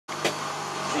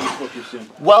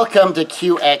Welcome to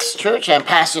QX Church. I'm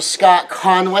Pastor Scott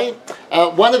Conway.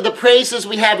 One of the praises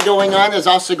we have going on is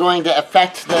also going to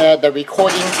affect the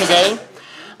recording today.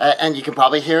 And you can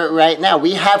probably hear it right now.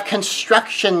 We have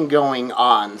construction going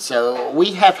on. So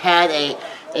we have had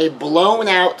a blown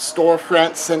out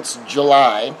storefront since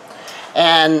July.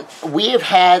 And we have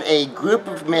had a group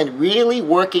of men really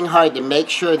working hard to make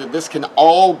sure that this can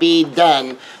all be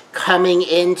done coming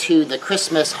into the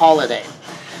Christmas holiday.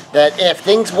 That if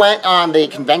things went on the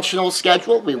conventional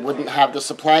schedule, we wouldn't have the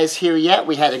supplies here yet.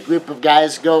 We had a group of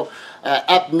guys go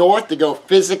up north to go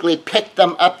physically pick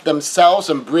them up themselves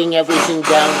and bring everything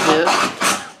down here.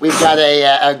 We've got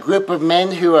a group of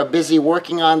men who are busy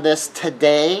working on this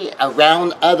today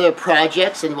around other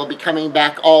projects, and will be coming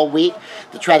back all week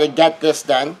to try to get this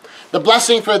done. The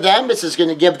blessing for them is it's going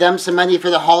to give them some money for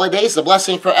the holidays. The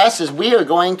blessing for us is we are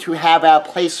going to have our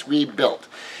place rebuilt.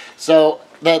 So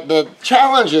the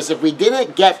challenge is if we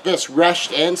didn't get this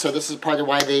rushed in, so this is part of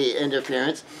why the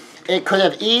interference, it could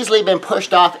have easily been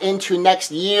pushed off into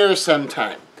next year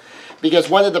sometime.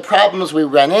 Because one of the problems we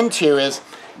run into is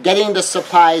getting the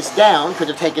supplies down could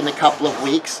have taken a couple of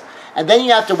weeks, and then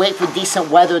you have to wait for decent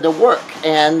weather to work.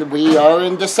 And we are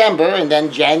in December, and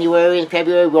then January and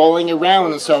February rolling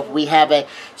around, and so if we have a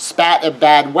spat of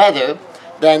bad weather,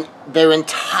 then their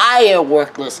entire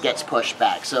work list gets pushed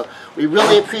back. So we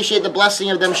really appreciate the blessing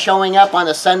of them showing up on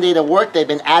a Sunday to work. They've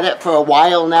been at it for a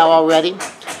while now already.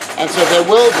 And so there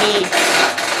will be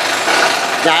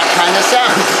that kind of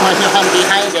sound going on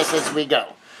behind us as we go.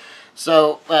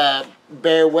 So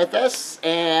bear with us,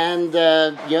 and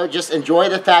just enjoy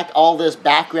the fact all this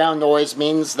background noise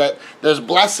means that there's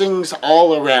blessings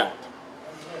all around.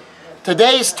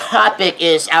 Today's topic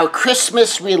is our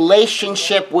Christmas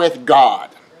relationship with God.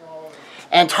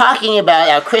 And talking about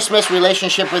our Christmas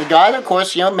relationship with God, of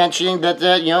course, mentioning that,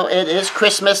 it is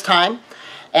Christmas time.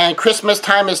 And Christmas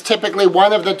time is typically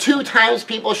one of the 2 times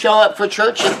people show up for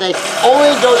church. If they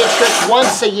only go to church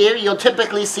once a year, you'll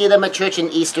typically see them at church on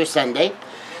Easter Sunday.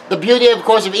 The beauty, of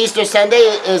course, of Easter Sunday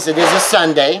is it is a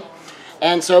Sunday.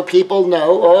 And so people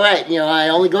know, all right, I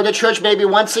only go to church maybe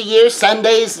once a year.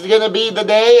 Sunday's going to be the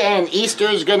day, and Easter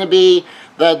is going to be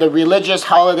the religious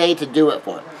holiday to do it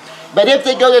for. But if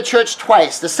they go to church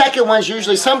twice, the second one's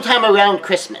usually sometime around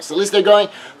Christmas. At least they're going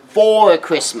for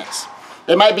Christmas.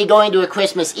 They might be going to a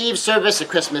Christmas Eve service, a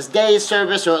Christmas Day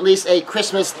service, or at least a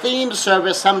Christmas-themed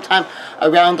service sometime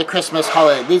around the Christmas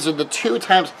holiday. These are the 2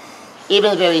 times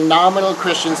even very nominal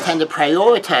Christians tend to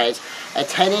prioritize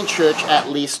attending church at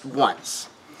least once.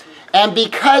 And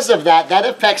because of that, that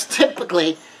affects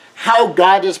typically how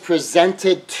God is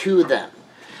presented to them.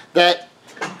 That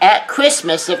at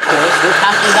Christmas, of course, we're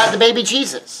talking about the baby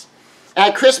Jesus.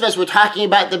 At Christmas, we're talking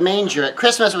about the manger. At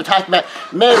Christmas, we're talking about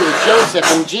Mary, Joseph,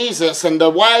 and Jesus, and the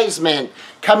wise men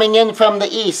coming in from the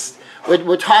east.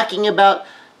 We're talking about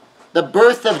the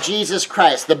birth of Jesus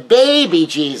Christ, the baby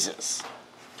Jesus.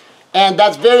 And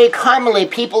that's very commonly,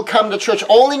 people come to church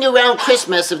only around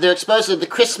Christmas if they're exposed to the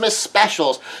Christmas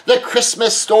specials, the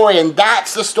Christmas story, and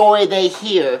that's the story they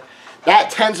hear.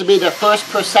 That tends to be their first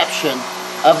perception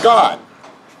of God.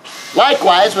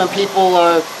 Likewise, when people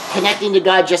are connecting to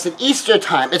God just at Easter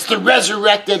time, it's the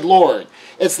resurrected Lord.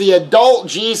 It's the adult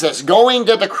Jesus going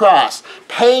to the cross,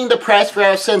 paying the price for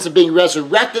our sins and being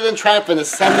resurrected in triumph and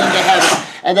ascending to heaven.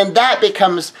 And then that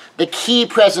becomes the key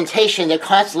presentation they're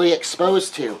constantly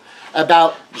exposed to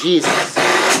about Jesus.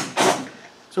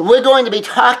 So we're going to be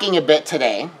talking a bit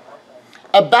today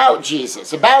about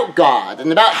Jesus, about God,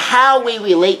 and about how we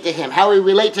relate to Him, how we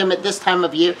relate to Him at this time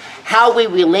of year, how we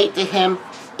relate to Him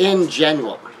in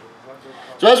general.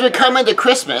 So as we come into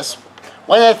Christmas,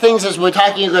 one of the things is we're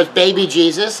talking about baby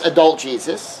Jesus, adult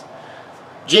Jesus,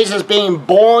 Jesus being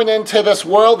born into this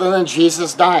world, and then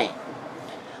Jesus dying.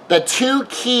 The 2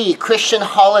 key Christian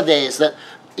holidays that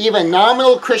even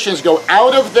nominal Christians go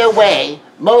out of their way,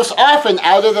 most often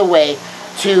out of their way,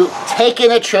 to take in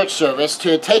a church service,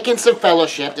 to take in some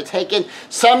fellowship, to take in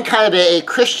some kind of a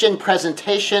Christian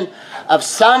presentation of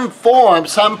some form,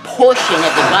 some portion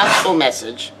of the gospel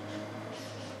message.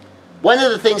 One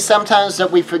of the things sometimes that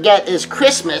we forget is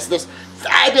Christmas, this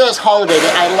fabulous holiday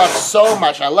that I love so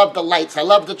much. I love the lights, I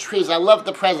love the trees, I love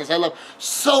the presents, I love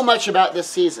so much about this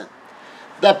season.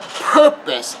 The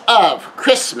purpose of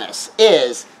Christmas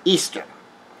is Easter.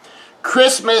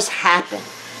 Christmas happened,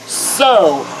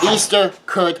 so Easter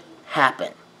could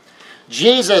happen.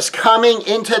 Jesus coming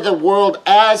into the world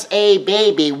as a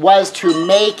baby was to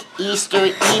make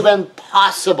Easter even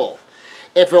possible.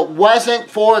 If it wasn't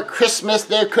for Christmas,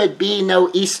 there could be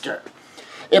no Easter.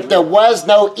 If there was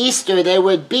no Easter, there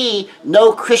would be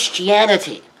no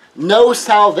Christianity, no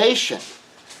salvation,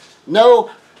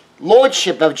 no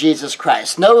lordship of Jesus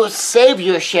Christ, no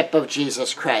saviorship of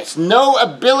Jesus Christ, no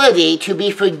ability to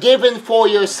be forgiven for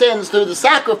your sins through the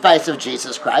sacrifice of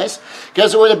Jesus Christ,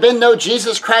 because there would have been no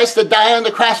Jesus Christ to die on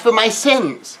the cross for my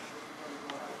sins.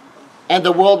 And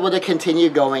the world would have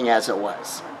continued going as it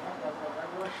was.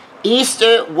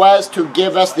 Easter was to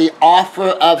give us the offer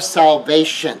of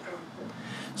salvation,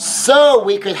 so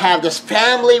we could have this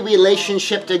family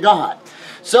relationship to God.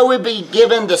 So we'd be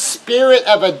given the spirit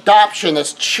of adoption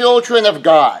as children of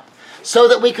God, so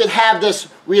that we could have this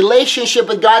relationship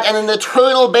with God on an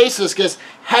eternal basis, because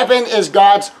heaven is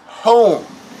God's home.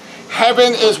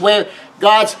 Heaven is where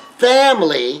God's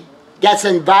family gets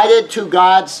invited to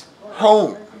God's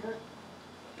home.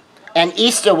 And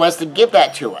Easter was to give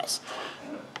that to us.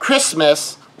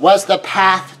 Christmas was the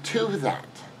path to that.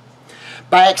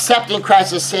 By accepting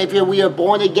Christ as Savior, we are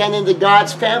born again into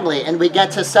God's family, and we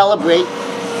get to celebrate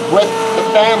with the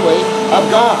family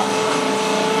of God.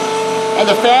 And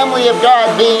the family of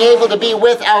God, being able to be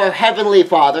with our Heavenly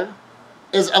Father,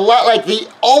 is a lot like the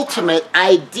ultimate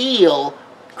ideal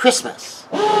Christmas.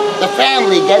 The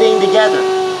family getting together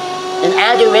in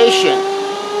adoration.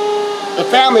 The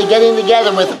family getting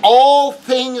together with all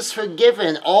things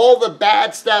forgiven, all the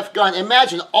bad stuff gone.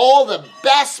 Imagine all the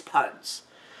best parts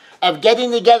of getting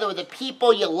together with the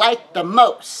people you like the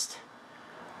most,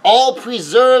 all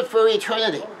preserved for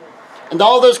eternity. And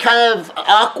all those kind of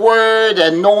awkward,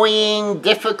 annoying,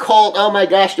 difficult, oh my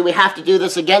gosh, do we have to do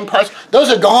this again parts, those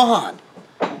are gone.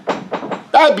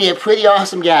 That would be a pretty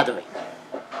awesome gathering.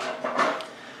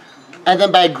 And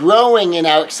then by growing in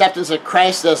our acceptance of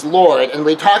Christ as Lord, and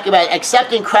we talk about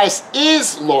accepting Christ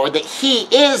is Lord, that He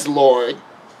is Lord,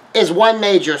 is one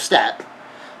major step.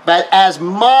 But as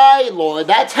my Lord,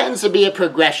 that tends to be a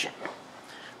progression.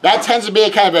 That tends to be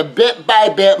a kind of a bit by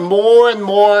bit, more and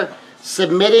more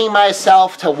submitting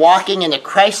myself to walking in a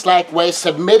Christ-like way,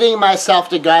 submitting myself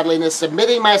to godliness,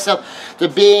 submitting myself to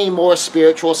being more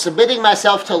spiritual, submitting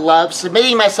myself to love,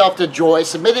 submitting myself to joy,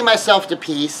 submitting myself to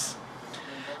peace.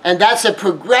 And that's a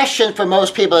progression for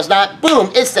most people. It's not,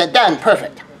 boom, instant, done,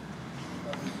 perfect.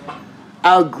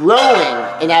 Our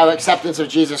growing in our acceptance of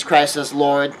Jesus Christ as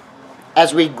Lord,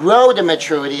 as we grow to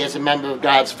maturity as a member of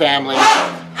God's family,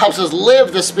 helps us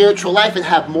live the spiritual life and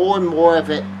have more and more of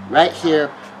it right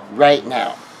here, right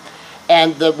now.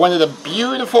 And one of the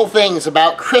beautiful things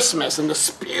about Christmas and the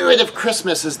spirit of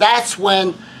Christmas is that's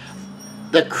when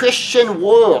the Christian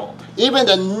world, even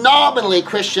the nominally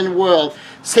Christian world,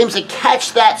 seems to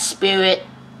catch that spirit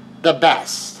the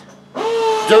best.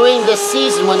 During the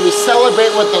season when we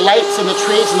celebrate with the lights and the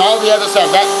trees and all the other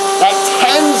stuff, that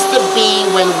tends to be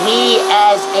when we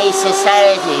as a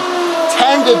society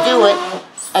tend to do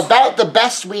it about the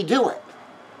best we do it,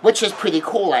 which is pretty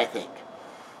cool, I think.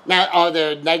 Now, are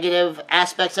there negative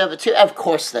aspects of it too? Of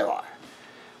course there are.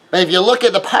 But if you look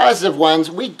at the positive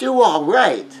ones, we do all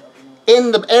right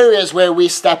in the areas where we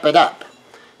step it up.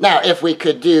 Now, if we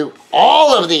could do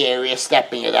all of the areas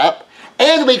stepping it up,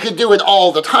 and we could do it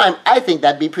all the time, I think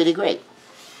that'd be pretty great.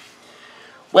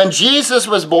 When Jesus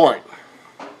was born,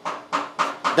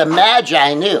 the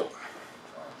Magi knew.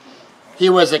 He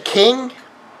was a king,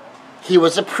 he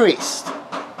was a priest,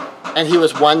 and he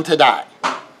was one to die.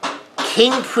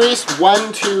 King, priest,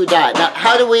 one to die. Now,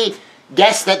 how do we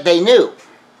guess that they knew?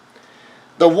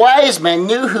 The wise men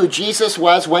knew who Jesus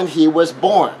was when he was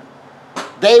born.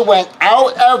 They went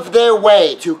out of their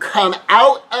way to come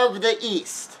out of the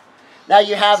east. Now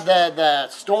you have the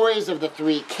stories of the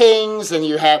three kings, and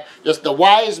you have just the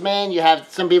wise men. You have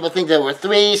some people think there were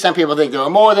three, some people think there were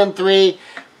more than three.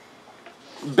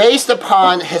 Based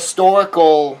upon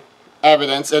historical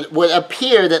evidence, it would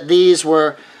appear that these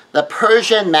were the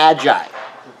Persian Magi.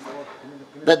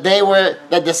 That they were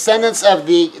the descendants of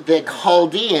the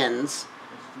Chaldeans,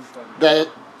 the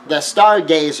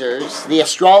stargazers, the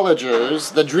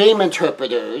astrologers, the dream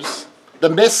interpreters, the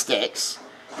mystics,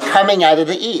 coming out of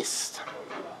the east.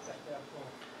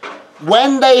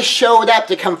 When they showed up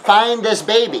to come find this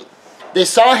baby, they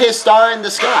saw his star in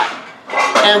the sky.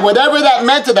 And whatever that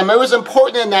meant to them, it was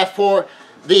important enough for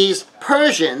these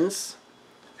Persians,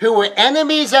 who were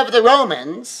enemies of the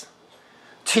Romans,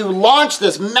 to launch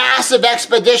this massive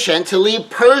expedition to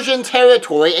leave Persian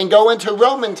territory and go into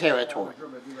Roman territory.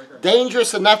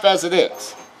 Dangerous enough as it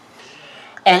is.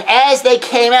 And as they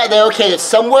came out, they located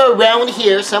somewhere around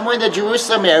here, somewhere in the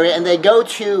Jerusalem area, and they go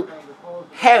to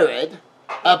Herod,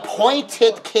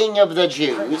 appointed king of the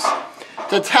Jews,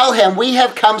 to tell him, we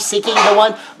have come seeking the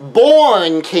one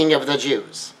born king of the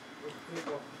Jews.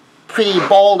 Pretty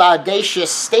bold,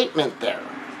 audacious statement there.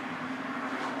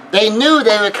 They knew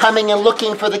they were coming and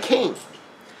looking for the king.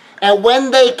 And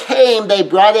when they came, they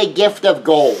brought a gift of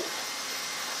gold.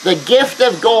 the gift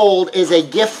of gold is a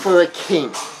gift for a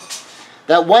king.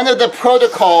 That one of the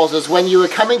protocols is when you were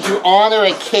coming to honor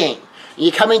a king,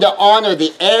 you're coming to honor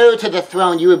the heir to the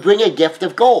throne, you would bring a gift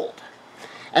of gold.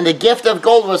 And the gift of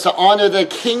gold was to honor the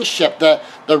kingship, the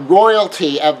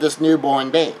royalty of this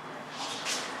newborn babe.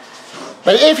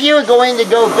 But if you were going to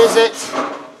go visit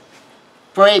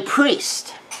for a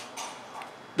priest,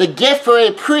 the gift for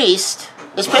a priest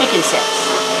is frankincense.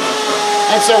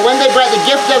 And so when they brought the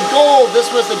gift of gold,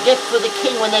 this was the gift for the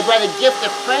king. When they brought a gift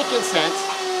of frankincense,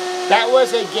 that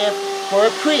was a gift for a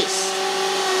priest.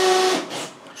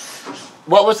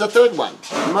 What was the third one?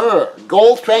 Myrrh.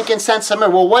 Gold, frankincense, and myrrh.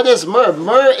 Well, what is myrrh?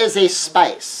 Myrrh is a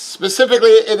spice. Specifically,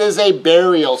 it is a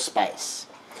burial spice.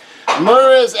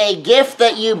 Myrrh is a gift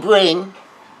that you bring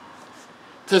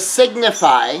to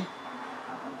signify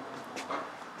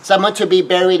someone to be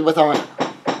buried with honor.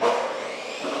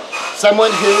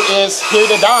 Someone who is here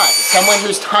to die. Someone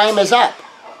whose time is up.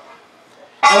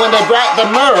 And when they brought the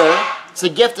myrrh, it's a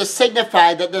gift to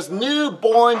signify that this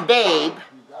newborn babe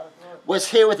was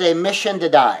here with a mission to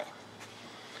die.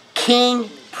 King,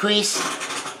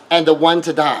 priest, and the one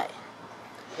to die.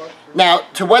 Now,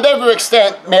 to whatever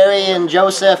extent Mary and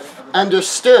Joseph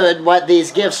understood what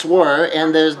these gifts were,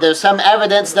 and there's some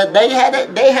evidence that they had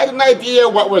an idea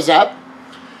what was up.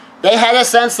 They had a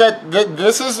sense that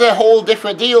this is a whole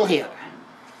different deal here,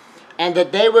 and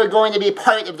that they were going to be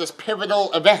part of this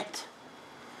pivotal event,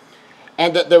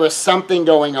 and that there was something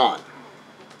going on.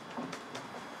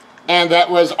 And that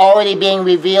was already being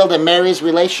revealed in Mary's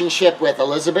relationship with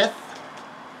Elizabeth.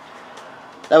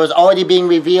 That was already being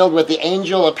revealed with the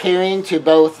angel appearing to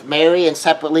both Mary and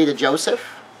separately to Joseph.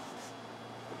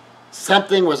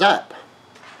 Something was up.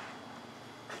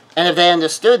 And if they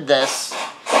understood this,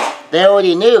 they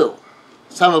already knew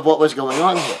some of what was going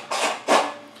on here.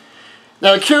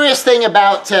 Now, a curious thing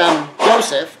about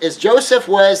Joseph is Joseph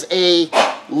was a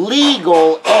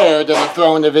legal heir to the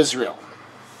throne of Israel.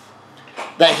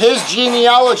 That his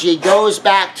genealogy goes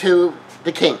back to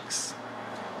the kings.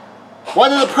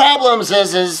 One of the problems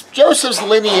is Joseph's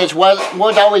lineage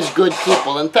weren't always good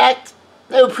people. In fact,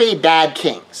 they were pretty bad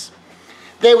kings.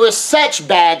 They were such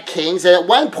bad kings that at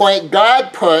one point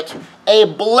God put a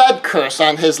blood curse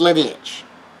on his lineage.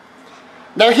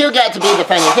 Now here got to be the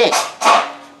funny thing.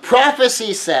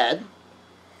 Prophecy said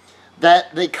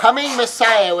that the coming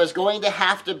Messiah was going to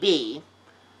have to be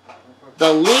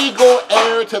the legal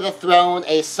heir to the throne,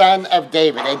 a son of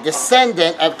David, a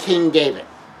descendant of King David.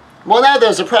 Well, now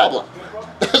there's a problem.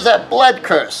 There's a blood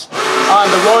curse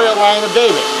on the royal line of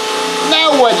David.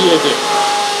 Now what do you do?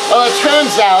 Well, it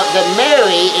turns out that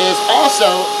Mary is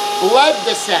also blood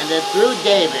descended through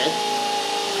David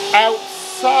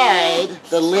outside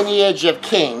the lineage of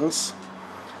kings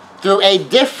through a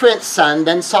different son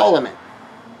than Solomon.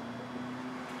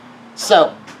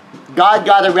 So, God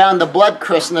got around the blood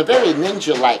curse in a very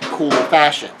ninja-like, cool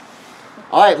fashion.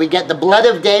 All right, we get the blood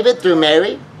of David through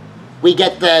Mary. We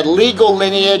get the legal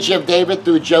lineage of David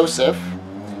through Joseph.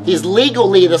 He's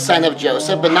legally the son of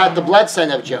Joseph, but not the blood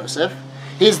son of Joseph.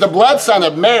 He's the blood son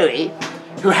of Mary,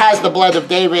 who has the blood of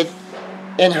David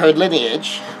in her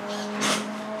lineage.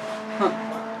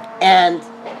 And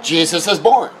Jesus is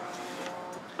born.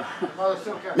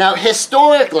 Now,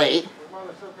 historically,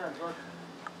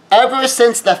 ever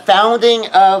since the founding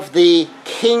of the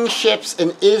kingships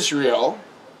in Israel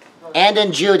and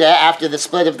in Judah after the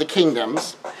split of the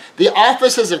kingdoms, the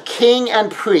offices of king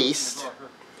and priest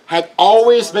had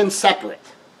always been separate.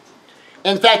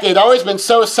 In fact, they'd always been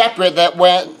so separate that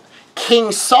when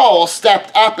King Saul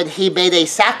stepped up and he made a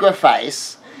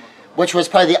sacrifice, which was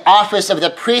part of the office of the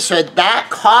priesthood, that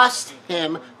cost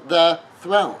him the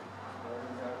throne.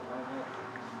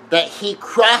 That he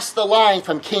crossed the line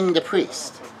from king to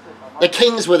priest. The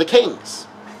kings were the kings.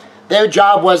 Their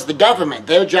job was the government.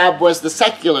 Their job was the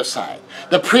secular side.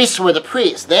 The priests were the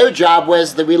priests. Their job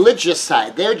was the religious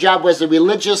side. Their job was the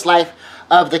religious life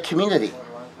of the community.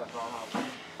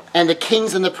 And the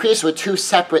kings and the priests were two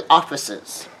separate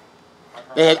offices.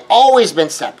 They had always been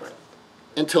separate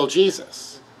until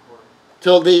Jesus.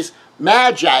 Till these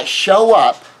magi show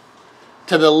up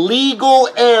to the legal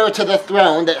heir to the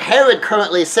throne that Herod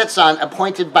currently sits on,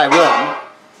 appointed by Rome.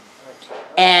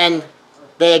 And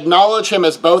they acknowledge him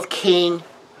as both king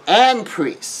and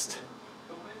priest.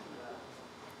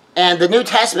 And the New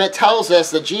Testament tells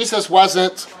us that Jesus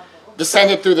wasn't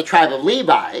descended through the tribe of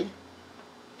Levi.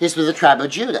 He's through the tribe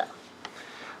of Judah.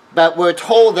 But we're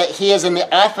told that he is in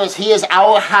the office, he is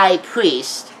our high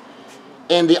priest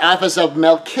in the office of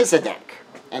Melchizedek.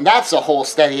 And that's a whole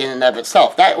study in and of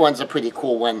itself. That one's a pretty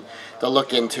cool one to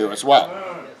look into as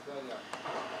well.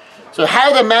 So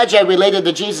how the Magi related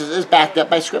to Jesus is backed up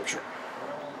by Scripture.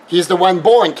 He's the one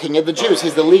born King of the Jews.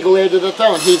 He's the legal heir to the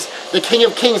throne. He's the King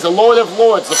of Kings, the Lord of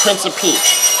Lords, the Prince of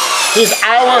Peace. He's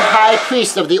our high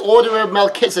priest of the order of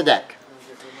Melchizedek.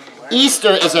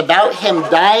 Easter is about him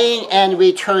dying and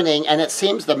returning, and it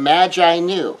seems the Magi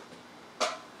knew.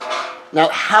 Now,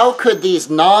 how could these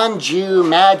non-Jew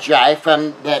Magi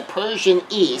from the Persian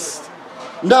East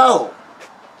know?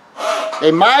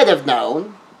 They might have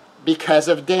known because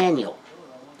of Daniel.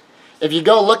 If you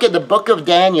go look at the book of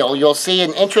Daniel, you'll see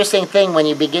an interesting thing when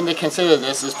you begin to consider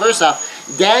this. Is first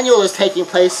off, Daniel is taking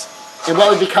place in what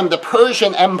would become the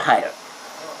Persian Empire.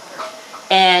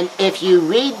 And if you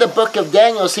read the book of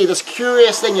Daniel, see this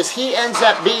curious thing is he ends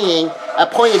up being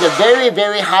appointed a very,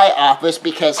 very high office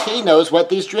because he knows what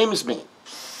these dreams mean.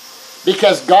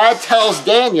 Because God tells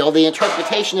Daniel the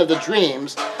interpretation of the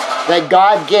dreams that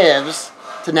God gives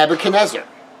to Nebuchadnezzar.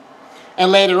 And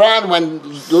later on, when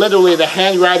literally the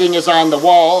handwriting is on the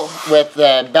wall with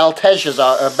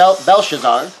Belshazzar,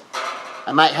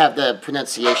 I might have the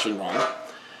pronunciation wrong,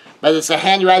 but it's a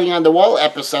handwriting on the wall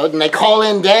episode, and they call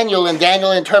in Daniel, and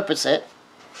Daniel interprets it,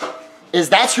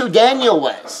 that's who Daniel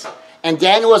was. And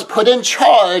Daniel was put in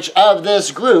charge of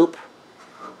this group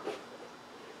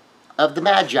of the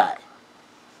Magi.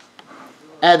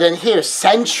 And then here,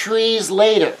 centuries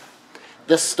later,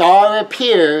 the star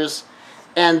appears,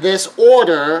 and this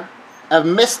order of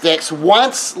mystics,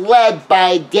 once led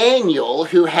by Daniel,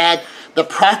 who had the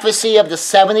prophecy of the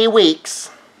 70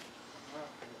 weeks,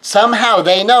 somehow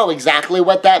they know exactly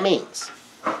what that means.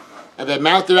 And they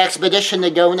mount their expedition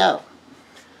to go know.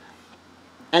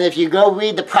 And if you go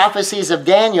read the prophecies of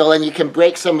Daniel, and you can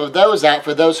break some of those out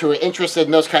for those who are interested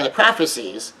in those kind of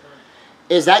prophecies,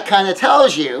 that kind of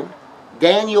tells you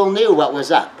Daniel knew what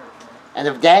was up. And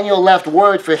if Daniel left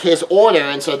word for his order,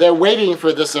 and so they're waiting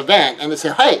for this event, and they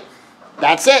say, hey,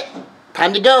 that's it,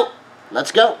 time to go,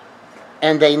 let's go.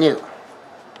 And they knew.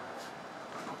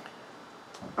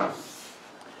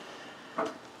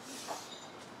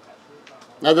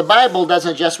 Now the Bible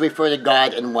doesn't just refer to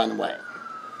God in one way.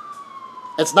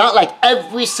 It's not like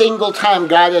every single time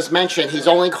God is mentioned, he's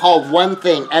only called one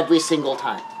thing every single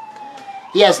time.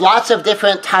 He has lots of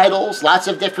different titles, lots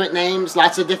of different names,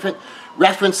 lots of different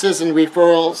references and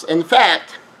referrals. In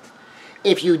fact,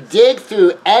 if you dig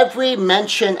through every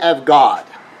mention of God,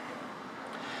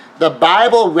 the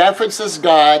Bible references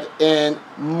God in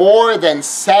more than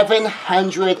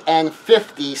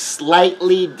 750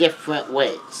 slightly different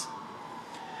ways.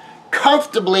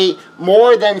 Comfortably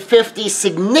more than 50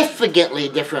 significantly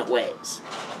different ways.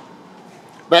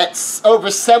 But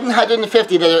over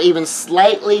 750 that are even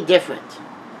slightly different.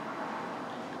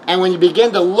 And when you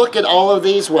begin to look at all of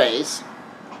these ways,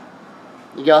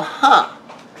 you go,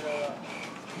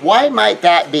 why might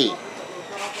that be?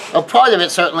 Well, part of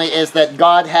it certainly is that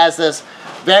God has this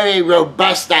very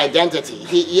robust identity.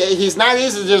 He's not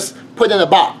easy to just put in a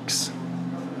box.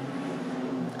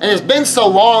 And it's been so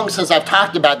long since I've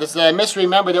talked about this that I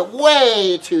misremembered it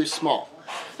way too small.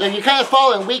 So if you kind of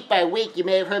follow in week by week, you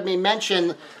may have heard me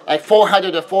mention like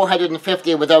 400 or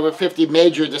 450 with over 50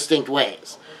 major distinct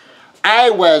ways.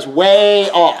 I was way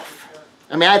off.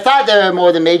 I mean, I thought there were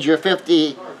more than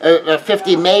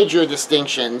 50 major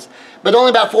distinctions, but only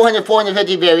about 400,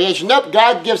 450 variations. Nope,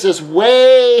 God gives us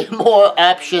way more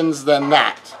options than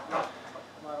that.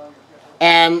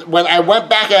 And when I went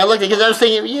back and I looked at it, because I was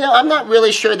thinking, I'm not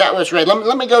really sure that was right.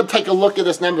 Let me go take a look at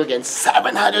this number again.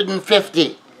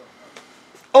 750.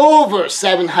 Over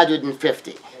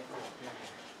 750.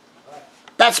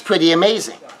 That's pretty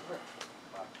amazing.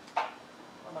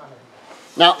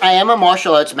 Now, I am a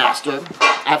martial arts master.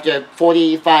 After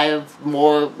 45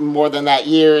 more than that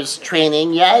years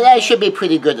training, I should be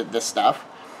pretty good at this stuff.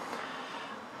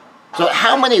 So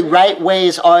how many right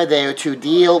ways are there to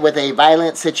deal with a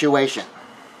violent situation?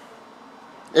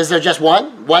 Is there just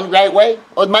one? One right way?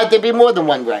 Or might there be more than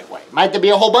one right way? Might there be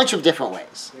a whole bunch of different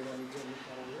ways?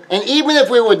 And even if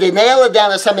we were to nail it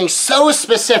down to something so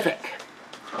specific,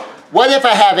 what if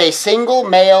I have a single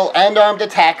male unarmed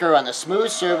attacker on a smooth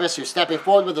surface who's stepping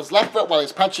forward with his left foot while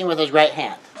he's punching with his right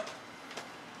hand?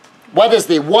 What is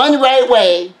the one right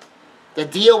way to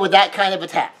deal with that kind of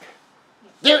attack?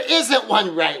 There isn't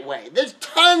one right way. There's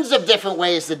tons of different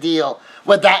ways to deal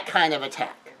with that kind of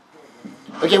attack.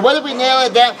 Okay, what if we nail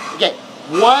it down? Okay,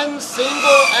 one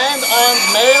single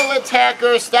unarmed male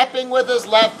attacker stepping with his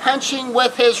left, punching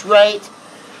with his right.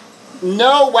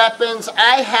 No weapons.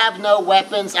 I have no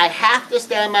weapons. I have to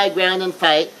stand my ground and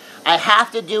fight. I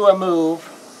have to do a move.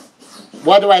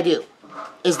 What do?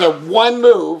 Is there one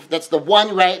move that's the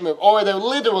one right move? Or are there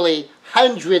literally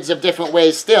hundreds of different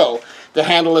ways still to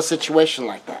handle a situation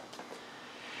like that?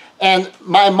 And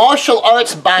my martial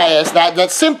arts bias,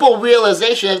 that simple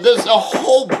realization that there's a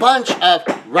whole bunch of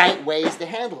right ways to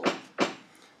handle it.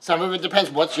 Some of it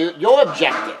depends, what's your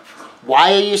objective?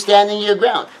 Why are you standing your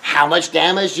ground? How much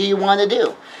damage do you want to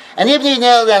do? And even if you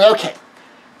nail that, okay,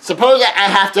 suppose I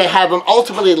have to have them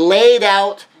ultimately laid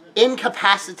out,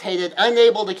 incapacitated,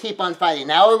 unable to keep on fighting.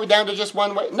 Now are we down to just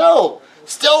one way? No,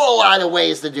 still a lot of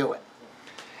ways to do it.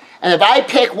 And if I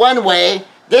pick one way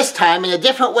this time, and a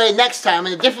different way next time,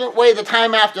 and a different way the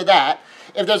time after that,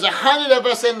 if there's 100 of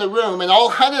us in the room, and all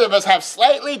 100 of us have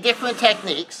slightly different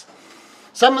techniques,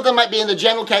 some of them might be in the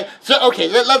general category. So, okay,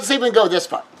 let's even go this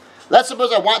far. Let's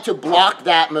suppose I want to block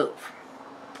that move.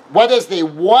 What is the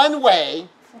one way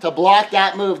to block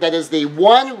that move that is the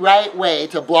one right way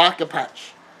to block a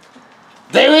punch?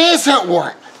 There isn't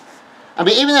one. I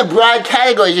mean, even in broad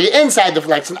categories, you get inside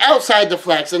deflects and outside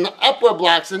deflects and upward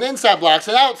blocks and inside blocks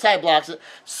and outside blocks.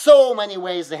 So many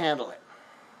ways to handle it.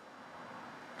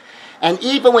 And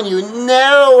even when you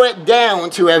narrow it down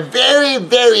to a very,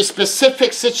 very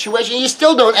specific situation, you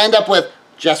still don't end up with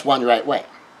just one right way.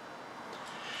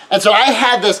 And so I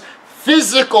have this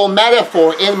physical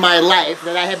metaphor in my life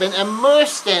that I have been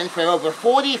immersed in for over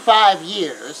 45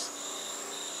 years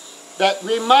that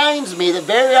reminds me that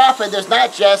very often there's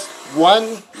not just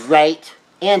one right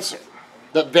answer.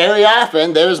 That very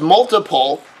often there's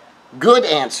multiple good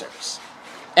answers.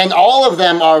 And all of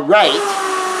them are right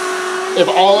if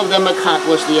all of them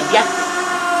accomplish the objective.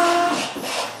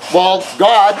 Well,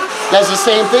 God does the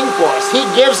same thing for us. He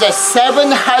gives us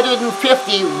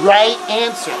 750 right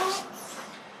answers.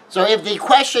 So if the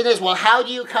question is, well, how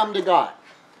do you come to God?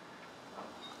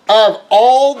 Of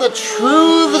all the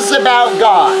truths about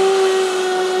God,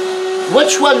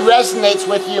 which one resonates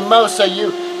with you most so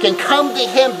you can come to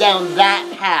Him down that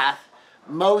path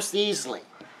most easily?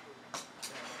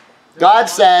 God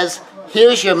says,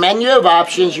 here's your menu of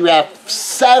options. You have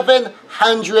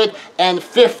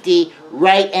 750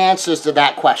 right answers to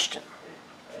that question.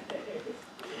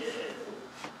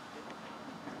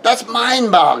 That's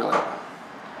mind-boggling.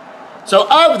 So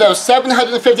of those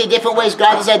 750 different ways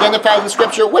God has identified in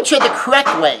Scripture, which are the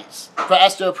correct ways for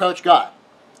us to approach God?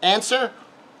 Answer,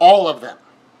 all of them.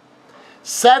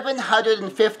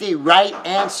 750 right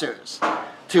answers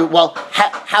to, well,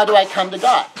 how do I come to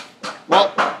God?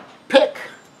 Well, pick.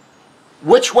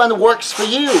 Which one works for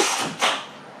you?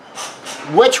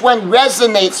 Which one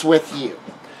resonates with you?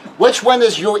 Which one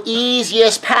is your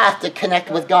easiest path to connect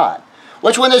with God?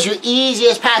 Which one is your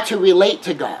easiest path to relate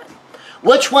to God?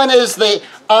 Which one is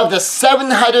of the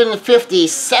 750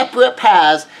 separate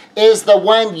paths is the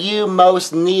one you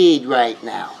most need right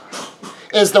now?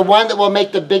 Is the one that will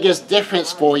make the biggest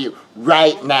difference for you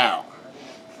right now?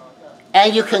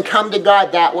 And you can come to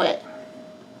God that way.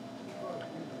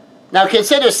 Now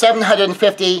consider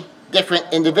 750 different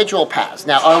individual paths.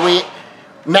 Now are we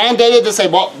mandated to say,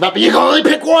 well, but you can only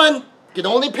pick one? You can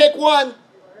only pick one?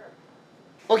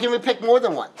 Or can we pick more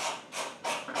than one?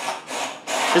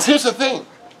 Because here's the thing.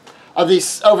 Of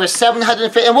these over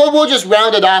 750, and we'll just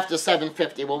round it off to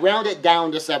 750. We'll round it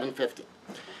down to 750.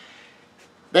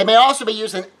 They may also be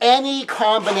used in any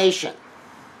combination.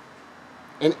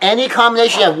 In any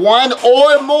combination of one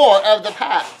or more of the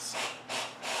paths.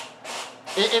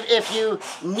 If you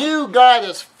knew God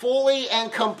as fully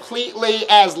and completely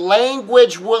as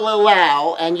language will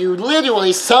allow, and you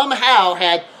literally somehow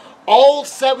had all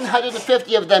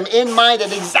 750 of them in mind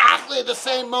at exactly the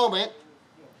same moment,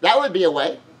 that would be a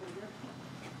way.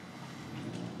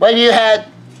 But you had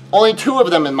only 2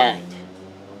 of them in mind.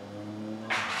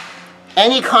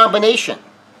 Any combination.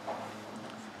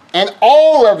 And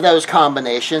all of those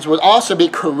combinations would also be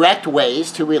correct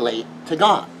ways to relate to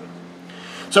God.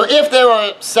 So if there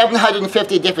are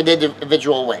 750 different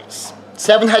individual ways,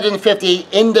 750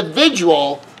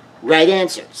 individual right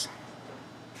answers,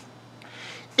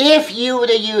 if you were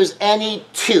to use any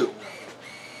 2,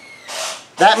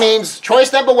 that means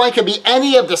choice number 1 could be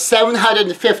any of the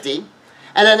 750,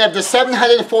 and then of the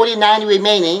 749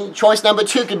 remaining, choice number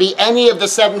 2 could be any of the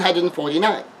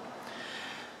 749.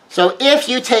 So if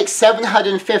you take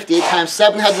 750 times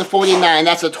 749,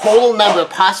 that's a total number of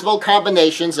possible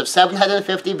combinations of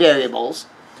 750 variables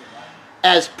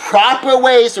as proper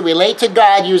ways to relate to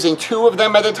God using 2 of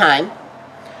them at a time.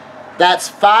 That's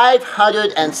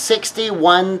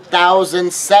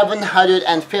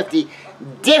 561,750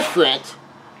 different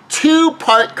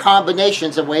 2-part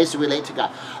combinations of ways to relate to God.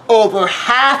 Over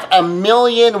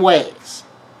 500,000 ways.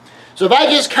 So if I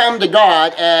just come to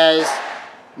God as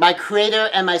my Creator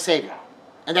and my Savior,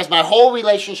 and that's my whole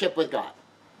relationship with God,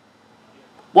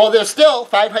 well, there's still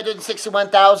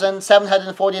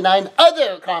 561,749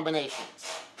 other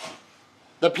combinations.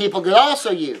 that people could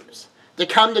also use to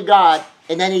come to God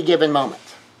in any given moment.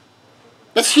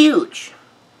 That's huge.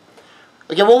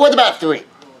 Okay, well, what about 3?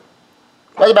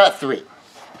 What about 3?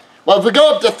 Well, if we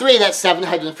go up to 3, that's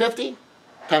 750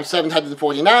 times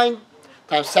 749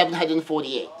 times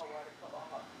 748.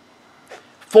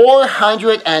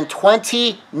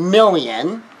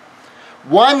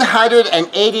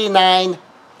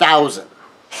 420,189,000.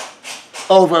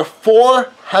 Over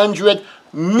 400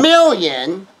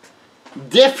 million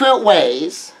different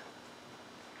ways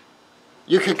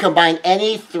you could combine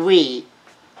any 3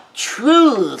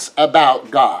 truths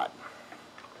about God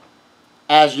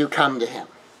as you come to Him.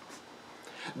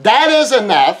 That is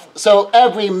enough so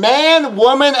every man,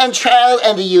 woman, and child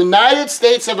in the United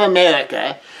States of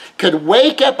America could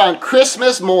wake up on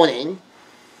Christmas morning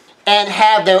and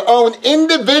have their own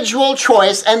individual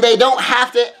choice, and they don't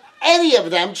have to, any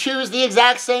of them, choose the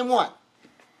exact same one.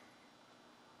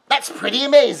 That's pretty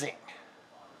amazing.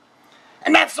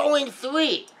 And that's only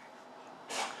 3.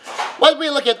 What if we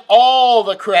look at all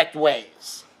the correct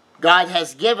ways God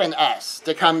has given us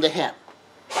to come to Him?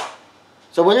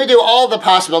 So when we do all the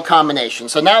possible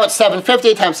combinations, so now it's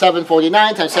 750 times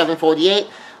 749 times 748,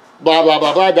 blah, blah,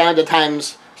 blah, blah, down to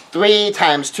times 3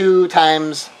 times 2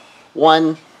 times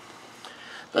 1.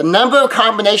 The number of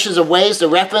combinations of ways to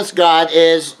reference God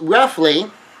is roughly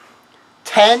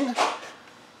 10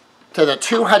 to the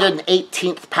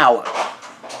 218th power.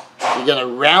 You're going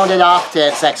to round it off to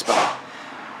its exponent.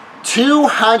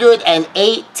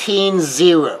 218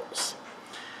 zeros.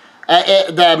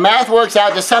 The math works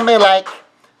out to something like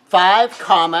 5,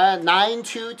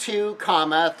 922,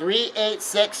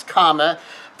 386,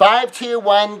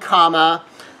 521,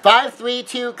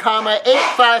 532,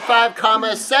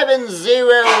 855,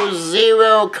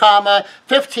 700,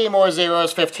 15 more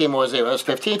zeros, 15 more zeros,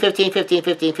 15, 15, 15,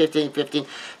 15, 15, 15,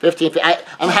 15.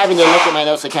 I'm having to look at my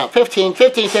notes to count. 15,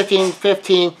 15, 15,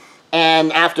 15,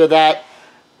 and after that,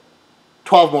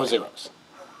 12 more zeros.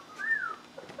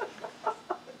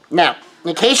 Now,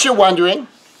 in case you're wondering,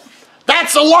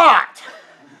 that's a lot!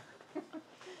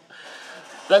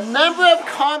 The number of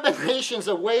combinations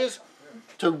of ways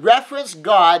to reference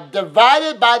God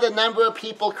divided by the number of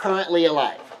people currently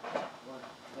alive.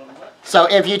 So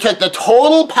if you took the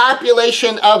total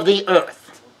population of the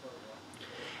earth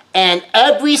and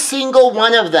every single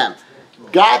one of them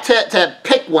got to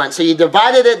pick one, so you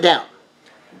divided it down,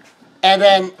 and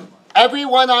then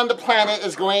everyone on the planet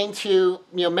is going to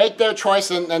make their choice,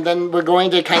 and then we're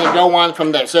going to kind of go on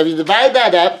from there. So if you divide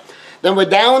that up, then we're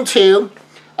down to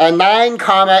 9,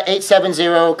 870,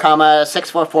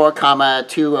 644,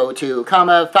 202,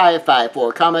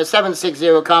 554, 760,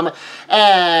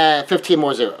 and 15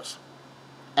 more zeros.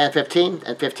 And 15,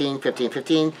 and 15, 15,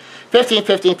 15, 15,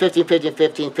 15, 15, 15,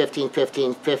 15, 15,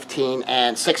 15, 15,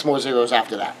 and 6 more zeros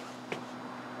after that.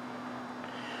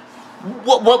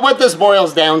 What this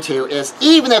boils down to is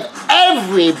even if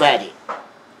everybody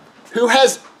who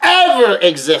has ever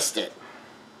existed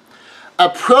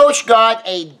approach God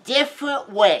a different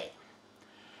way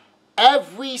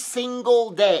every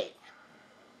single day,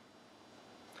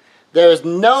 there is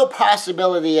no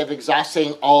possibility of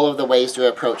exhausting all of the ways to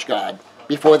approach God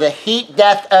before the heat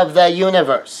death of the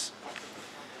universe.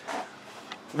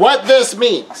 What this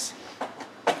means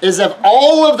is if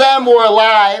all of them were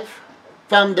alive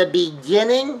from the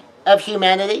beginning of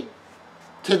humanity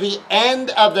to the end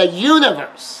of the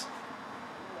universe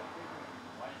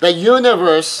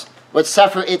would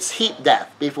suffer its heat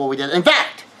death before we did. In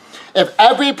fact, if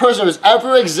every person who's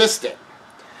ever existed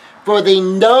for the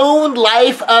known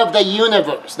life of the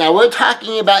universe, now we're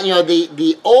talking about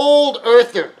the old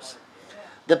earthers,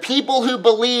 the people who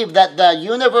believe that the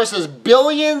universe is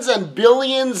billions and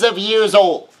billions of years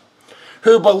old,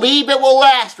 who believe it will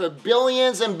last for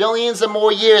billions and billions and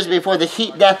more years before the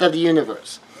heat death of the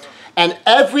universe. And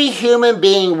every human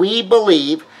being we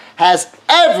believe has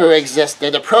ever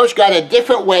existed approach God a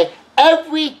different way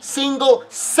every single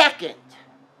second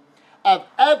of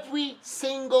every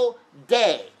single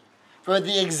day for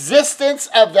the existence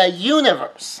of the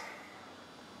universe.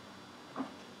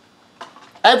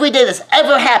 Every day that's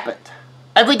ever happened,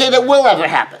 every day that will ever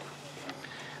happen,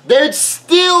 there'd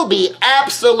still be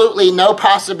absolutely no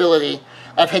possibility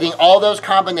of hitting all those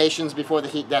combinations before the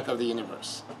heat death of the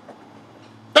universe.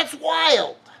 That's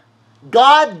wild.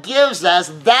 God gives us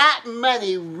that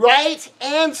many right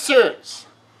answers.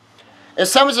 If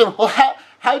someone says, well,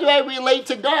 how do I relate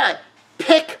to God?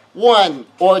 Pick 1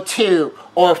 or 2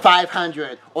 or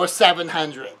 500 or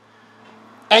 700.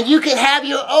 And you can have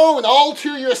your own all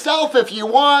to yourself if you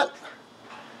want.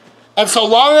 And so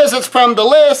long as it's from the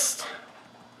list,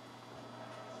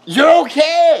 you're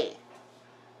okay.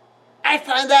 I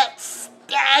find that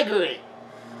staggering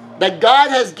that God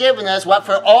has given us what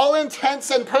for all intents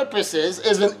and purposes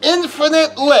is an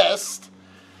infinite list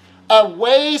of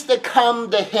ways to come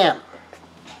to Him.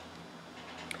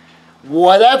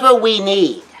 Whatever we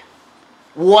need,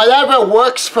 whatever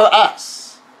works for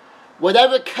us,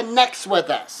 whatever connects with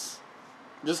us,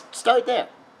 just start there.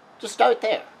 Just start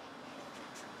there.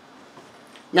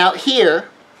 Now here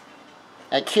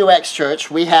at QX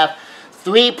Church, we have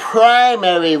 3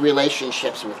 primary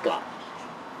relationships with God.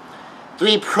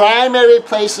 3 primary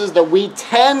places that we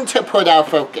tend to put our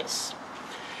focus.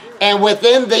 And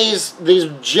within these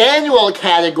general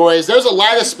categories, there's a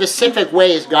lot of specific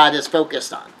ways God is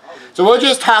focused on. So we'll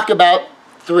just talk about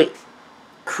 3.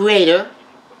 Creator,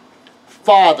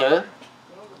 Father,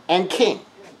 and King.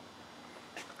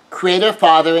 Creator,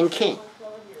 Father, and King.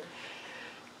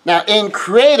 Now in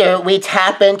Creator, we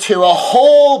tap into a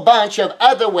whole bunch of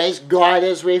other ways God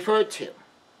is referred to.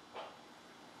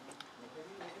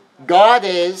 God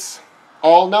is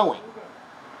all-knowing.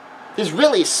 He's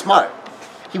really smart.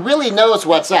 He really knows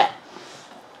what's up.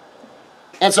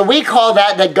 And so we call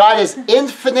that God is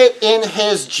infinite in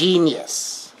His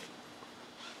genius.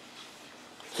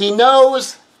 He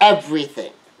knows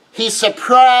everything. He's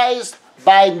surprised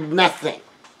by nothing.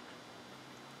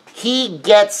 He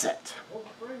gets it.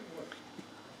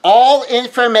 All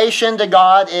information to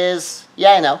God is,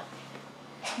 yeah, I know.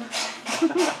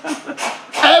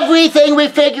 Everything we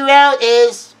figure out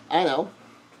is, I know.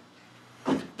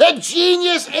 The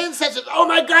genius insights is, oh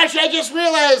my gosh, I just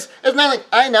realized. It's not like,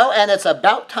 I know, and it's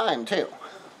about time too.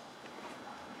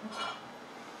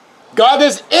 God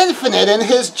is infinite in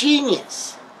His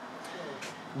genius.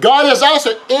 God is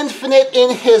also infinite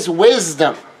in His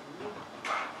wisdom.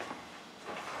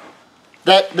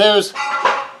 That there's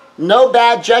no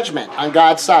bad judgment on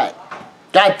God's side.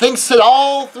 God thinks it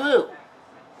all through.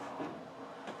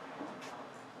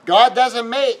 God doesn't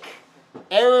make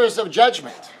errors of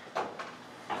judgment.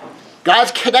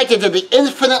 God's connected to the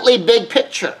infinitely big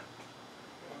picture.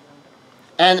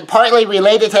 And partly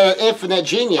related to the infinite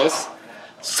genius,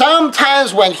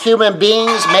 sometimes when human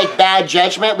beings make bad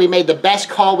judgment, we made the best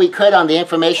call we could on the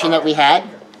information that we had.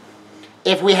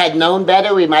 If we had known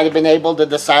better, we might have been able to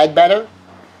decide better.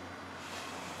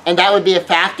 And that would be a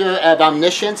factor of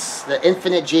omniscience, the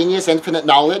infinite genius, infinite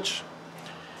knowledge.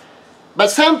 But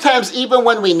sometimes, even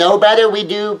when we know better, we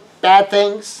do bad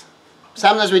things.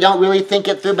 Sometimes we don't really think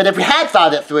it through. But if we had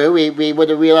thought it through, we would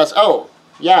have realized, oh,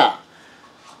 yeah.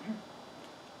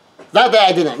 Not that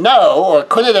I didn't know or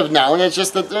couldn't have known. It's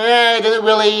just that I didn't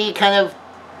really kind of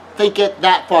think it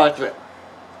that far through.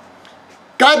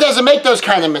 God doesn't make those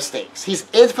kind of mistakes. He's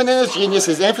infinite in His genius.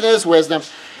 He's infinite in His wisdom.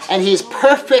 And He's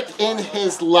perfect in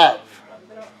His love.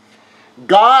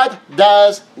 God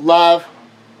does love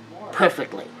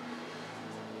perfectly.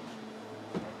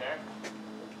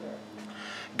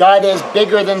 God is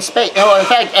bigger than space. Oh, in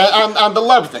fact, on the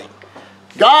love thing.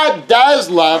 God does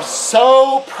love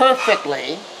so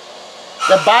perfectly,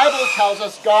 the Bible tells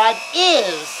us God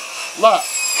is love.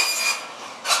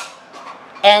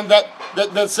 And that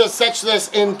there's such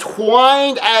this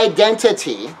entwined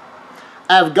identity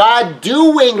of God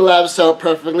doing love so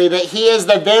perfectly that He is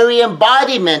the very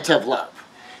embodiment of love.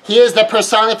 He is the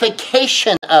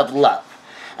personification of love.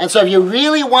 And so if you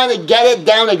really want to get it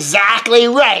down exactly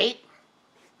right,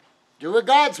 do it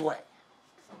God's way.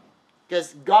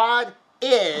 Because God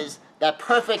is the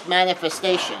perfect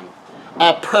manifestation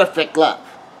of perfect love.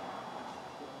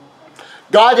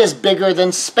 God is bigger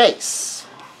than space.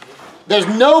 There's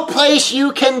no place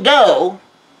you can go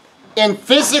in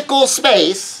physical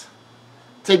space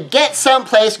to get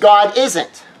someplace God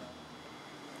isn't.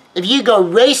 If you go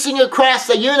racing across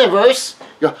the universe,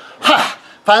 you go, ha,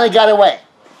 finally got away.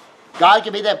 God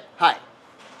can be there, hi.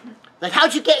 Like,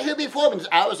 how'd you get here before?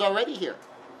 I was already here.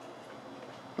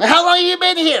 Like, how long have you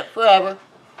been here? Forever.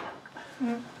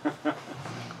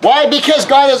 Why? Because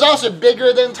God is also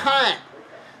bigger than time.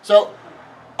 So,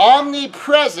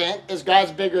 omnipresent is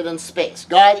God's bigger than space.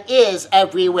 God is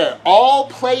everywhere. All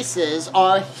places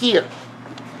are here.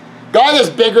 God is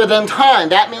bigger than time.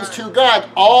 That means to God,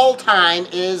 all time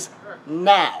is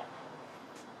now.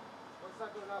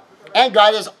 And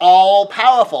God is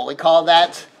all-powerful. We call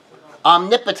that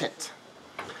omnipotent.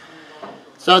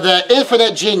 So the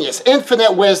infinite genius,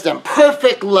 infinite wisdom,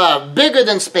 perfect love, bigger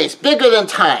than space, bigger than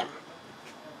time.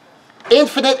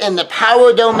 Infinite in the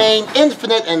power domain,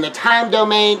 infinite in the time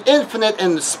domain, infinite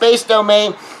in the space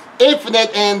domain,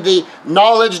 infinite in the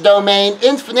knowledge domain,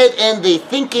 infinite in the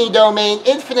thinking domain,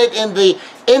 infinite in the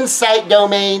insight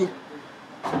domain,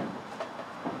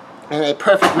 and a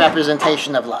perfect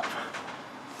representation of love.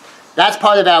 That's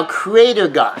part of our Creator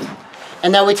God.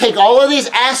 And now we take all of these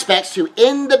aspects to,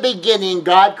 in the beginning,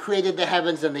 God created the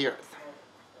heavens and the earth.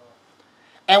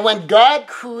 And when God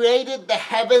created the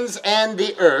heavens and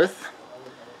the earth,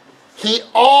 he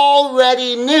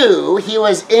already knew he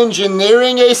was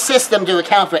engineering a system to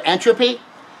account for entropy,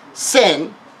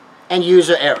 sin, and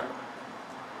user error.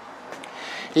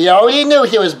 He already knew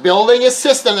he was building a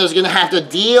system that was going to have to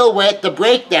deal with the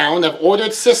breakdown of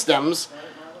ordered systems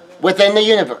within the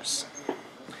universe.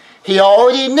 He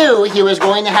already knew he was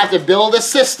going to have to build a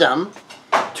system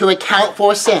to account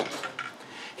for sin.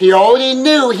 He already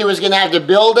knew he was going to have to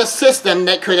build a system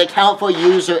that could account for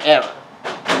user error.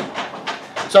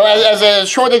 So as a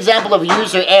short example of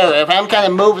user error, if I'm kind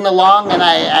of moving along and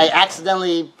I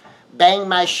accidentally bang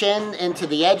my shin into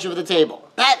the edge of the table,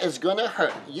 that is going to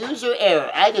hurt. User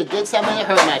error. I just did something to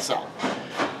hurt myself.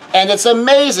 And it's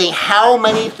amazing how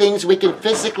many things we can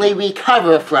physically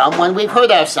recover from when we've hurt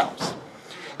ourselves.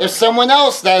 If someone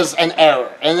else does an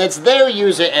error, and it's their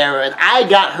user error, and I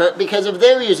got hurt because of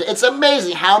their user, it's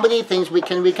amazing how many things we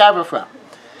can recover from.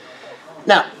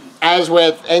 Now, as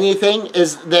with anything,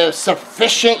 is there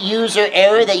sufficient user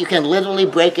error that you can literally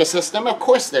break a system? Of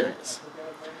course there is.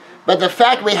 But the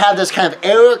fact we have this kind of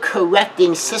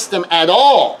error-correcting system at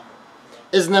all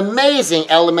is an amazing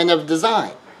element of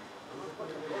design.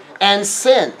 And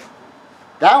sin,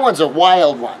 that one's a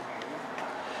wild one.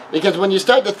 Because when you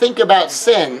start to think about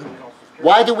sin,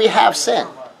 why do we have sin?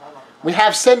 We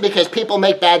have sin because people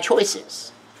make bad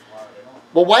choices.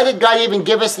 Well, why did God even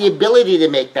give us the ability to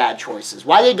make bad choices?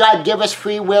 Why did God give us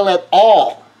free will at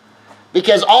all?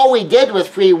 Because all we did with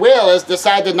free will is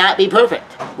decide to not be perfect.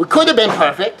 We could have been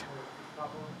perfect.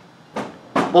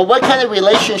 Well, what kind of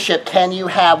relationship can you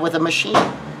have with a machine?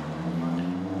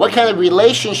 What kind of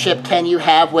relationship can you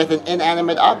have with an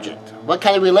inanimate object? What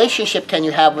kind of relationship can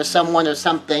you have with someone or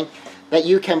something that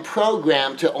you can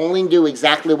program to only do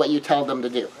exactly what you tell them to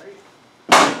do?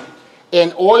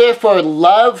 In order for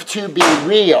love to be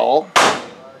real,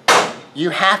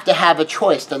 you have to have a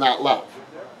choice to not love.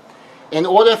 In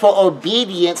order for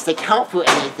obedience to count for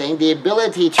anything, the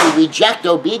ability to reject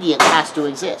obedience has to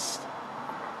exist.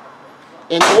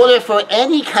 In order for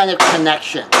any kind of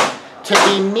connection to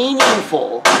be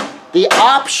meaningful, the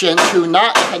option to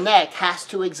not connect has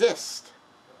to exist.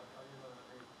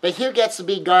 But here gets to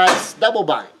be God's double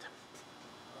bind.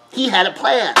 He had a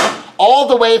plan all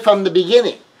the way from the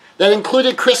beginning that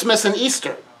included Christmas and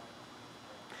Easter.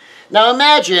 Now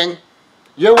imagine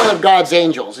you're one of God's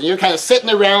angels and you're kind of sitting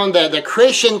around the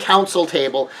creation council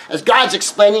table as God's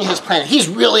explaining his plan. He's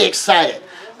really excited.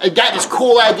 I got this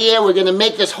cool idea. We're going to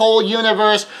make this whole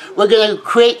universe. We're going to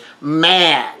create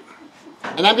man.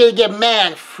 And I'm going to give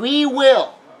man free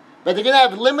will. But they're going to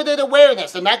have limited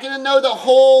awareness. They're not going to know the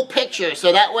whole picture.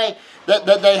 So that way that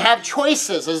they have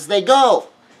choices as they go.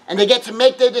 And they get to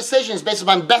make their decisions based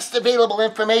upon best available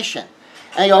information.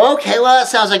 And you go, okay, well, that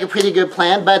sounds like a pretty good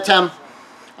plan. But I'm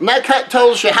not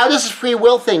totally sure. How does this free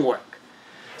will thing work?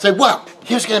 Say, well,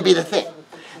 here's going to be the thing.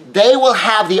 They will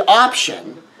have the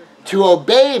option to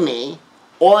obey me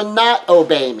or not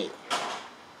obey me.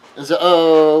 So,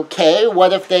 okay,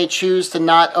 what if they choose to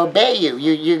not obey you?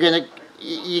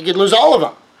 You could lose all of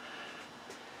them.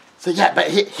 So yeah,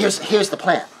 but here's the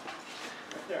plan.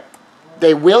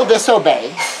 They will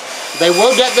disobey. They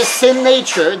will get the sin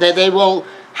nature, that they will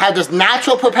have this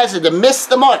natural propensity to miss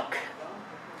the mark.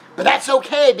 But that's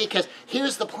okay, because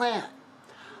here's the plan.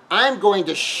 I'm going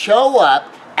to show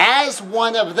up as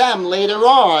one of them later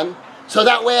on, so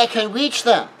that way I can reach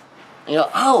them. And you go,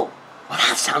 oh, well,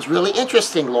 that sounds really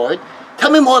interesting, Lord.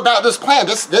 Tell me more about this plan.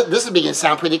 This is beginning to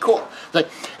sound pretty cool. Like,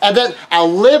 and then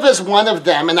I'll live as one of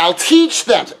them, and I'll teach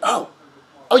them. Oh,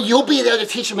 you'll be there to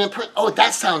teach them in person. Oh,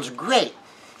 that sounds great.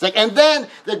 It's like, and then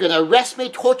they're going to arrest me,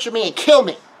 torture me, and kill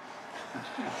me.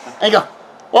 And you go,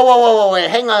 whoa, wait,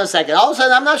 hang on a second. All of a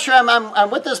sudden, I'm not sure I'm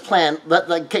with this plan, but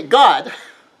like, God,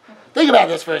 think about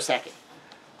this for a second.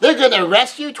 They're going to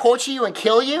arrest you, torture you, and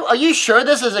kill you? Are you sure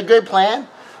this is a good plan?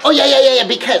 Oh, yeah,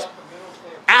 because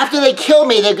after they kill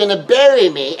me, they're going to bury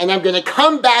me, and I'm going to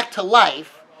come back to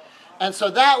life. And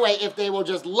so that way, if they will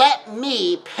just let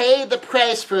me pay the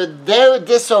price for their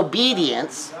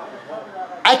disobedience,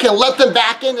 I can let them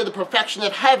back into the perfection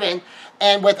of heaven,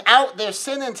 and without their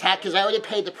sin intact, because I already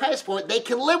paid the price for it, they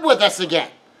can live with us again.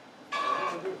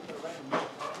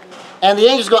 And the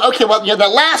angels go, okay, well,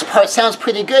 that last part sounds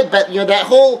pretty good, but that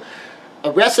whole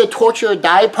arrested, torture,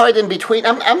 die part in between,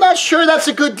 I'm not sure that's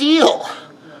a good deal.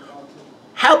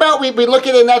 How about we look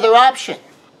at another option?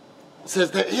 It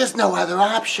says there is no other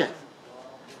option.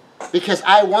 Because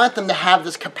I want them to have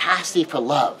this capacity for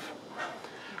love.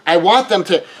 I want them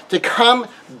to come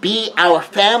be our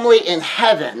family in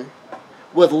heaven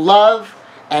with love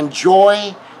and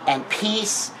joy and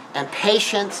peace and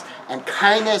patience and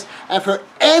kindness, and for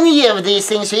any of these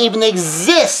things to even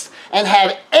exist and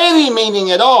have any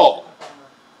meaning at all,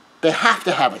 they have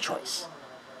to have a choice.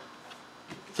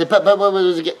 So, but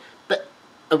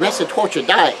arrested, tortured,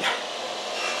 died.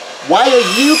 Why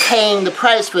are you paying the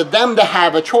price for them to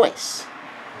have a choice?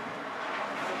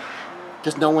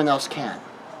 Because no one else can.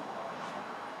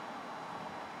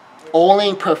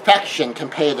 Only perfection can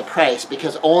pay the price,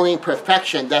 because only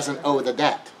perfection doesn't owe the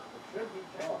debt.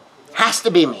 Has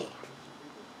to be me.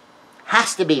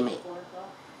 Has to be me.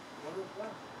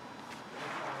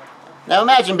 Now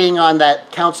imagine being on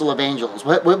that council of angels.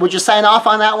 Would you sign off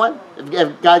on that one?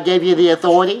 If God gave you the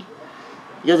authority?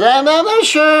 You go, I'm not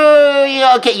sure.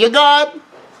 Yeah, okay, you're God.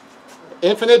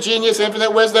 Infinite genius,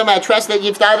 infinite wisdom. I trust that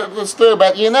you've thought this through.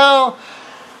 But you know,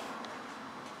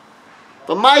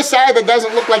 from my side, that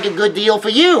doesn't look like a good deal for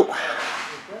you.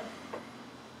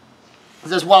 He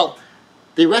says, well,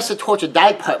 the arrested, tortured,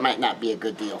 died part might not be a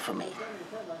good deal for me.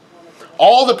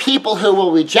 All the people who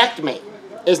will reject me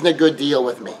isn't a good deal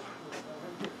with me.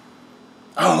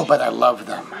 Oh, but I love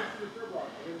them.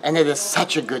 And it is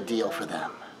such a good deal for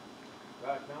them.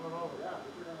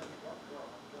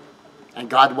 And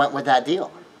God went with that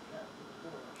deal.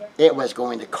 It was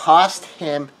going to cost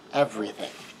him everything.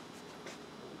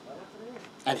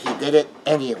 And he did it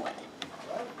anyway.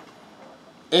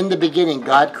 In the beginning,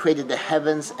 God created the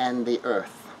heavens and the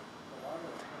earth.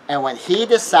 And when he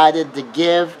decided to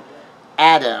give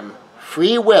Adam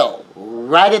free will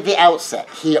right at the outset,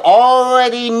 he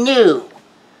already knew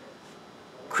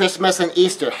Christmas and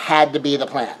Easter had to be the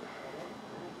plan.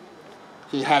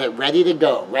 He had it ready to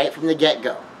go right from the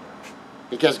get-go,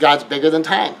 because God's bigger than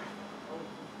time.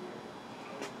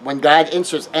 When God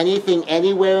inserts anything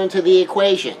anywhere into the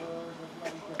equation,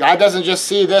 God doesn't just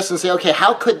see this and say, okay,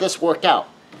 how could this work out?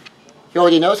 He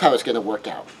already knows how it's going to work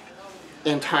out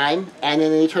in time and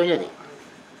in eternity.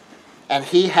 And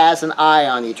he has an eye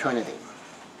on eternity.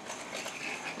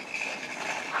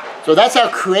 So that's our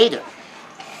Creator.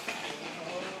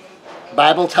 The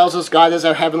Bible tells us God is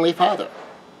our Heavenly Father.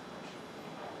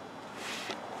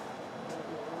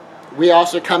 We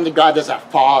also come to God as our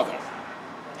Father.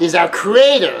 He's our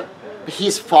Creator, but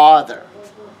he's Father.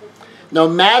 No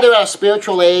matter our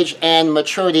spiritual age and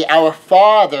maturity, our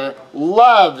Father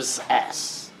loves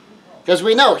us. Because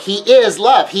we know he is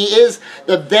love. He is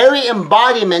the very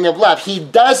embodiment of love. He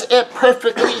does it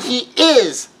perfectly. He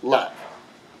is love.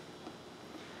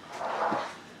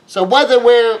 So whether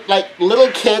we're like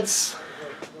little kids,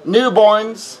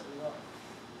 newborns,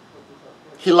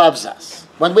 he loves us.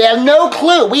 When we have no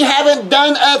clue, we haven't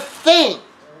done a thing,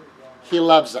 he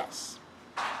loves us.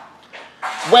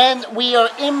 When we are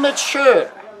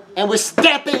immature and we're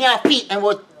stamping our feet and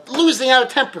we're losing our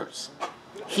tempers,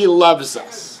 he loves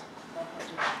us.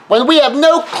 When we have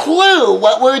no clue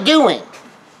what we're doing,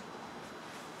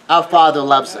 our Father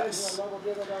loves us.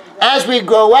 As we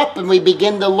grow up and we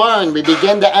begin to learn, we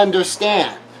begin to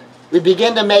understand, we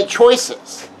begin to make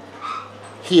choices,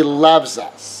 he loves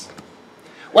us.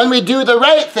 When we do the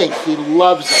right thing, he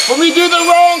loves us. When we do the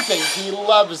wrong thing, he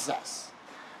loves us.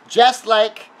 Just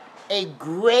like a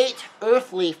great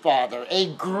earthly father,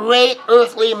 a great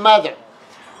earthly mother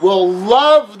will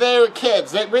love their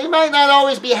kids. We might not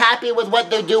always be happy with what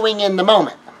they're doing in the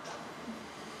moment.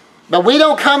 But we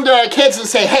don't come to our kids and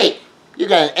say, hey, you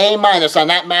got an A- on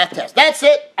that math test. That's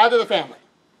it, out of the family.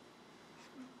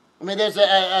 I mean, there's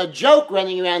a joke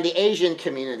running around the Asian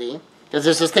community, because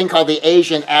there's this thing called the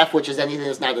Asian F, which is anything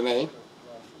that's not an A.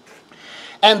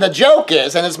 And the joke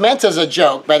is, and it's meant as a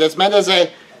joke, but it's meant as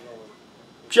a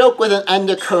joke with an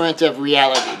undercurrent of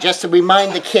reality, just to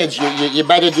remind the kids you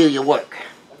better do your work.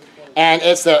 And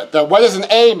it's what does an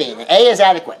A mean? An A is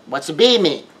adequate. What's a B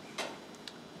mean?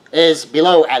 Is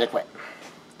below adequate.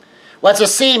 What's a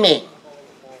C mean?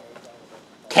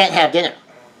 Can't have dinner.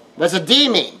 What's a D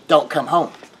mean? Don't come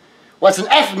home. What's an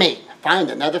F mean? Find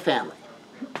another family.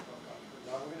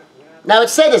 Now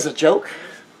it's said as a joke,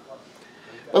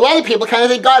 but a lot of people kind of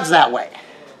think God's that way.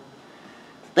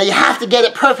 That you have to get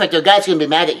it perfect or God's going to be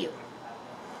mad at you.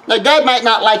 Now God might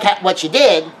not like what you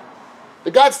did,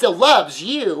 but God still loves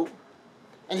you.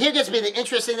 And here gets to be the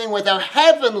interesting thing with our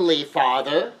Heavenly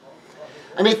Father.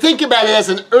 I mean, think about it as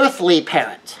an earthly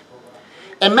parent.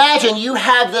 Imagine you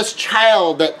have this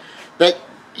child that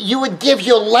you would give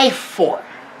your life for.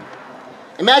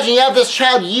 Imagine you have this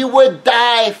child you would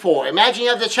die for. Imagine you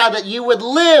have this child that you would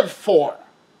live for.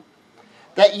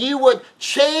 That you would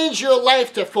change your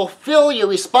life to fulfill your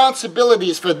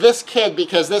responsibilities for this kid,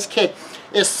 because this kid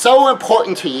is so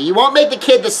important to you. You won't make the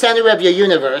kid the center of your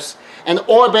universe and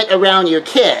orbit around your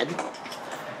kid.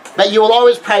 But you will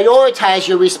always prioritize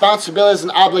your responsibilities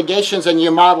and obligations and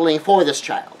your modeling for this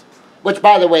child, which,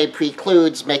 by the way,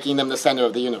 precludes making them the center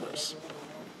of the universe.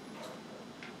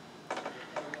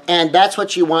 And that's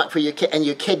what you want for your kid, and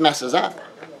your kid messes up.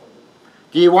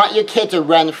 Do you want your kid to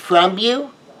run from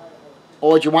you,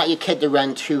 or do you want your kid to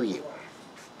run to you?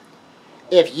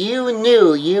 If you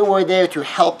knew you were there to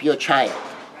help your child,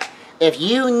 if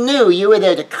you knew you were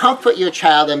there to comfort your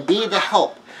child and be the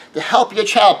help, to help your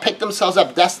child pick themselves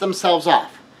up, dust themselves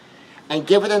off, and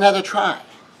give it another try,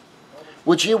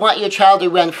 would you want your child to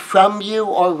run from you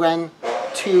or run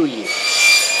to you?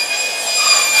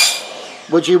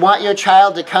 Would you want your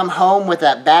child to come home with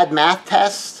that bad math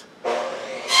test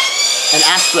and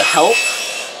ask for help,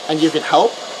 and you could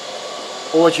help?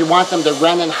 Or would you want them to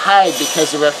run and hide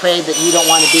because they're afraid that you don't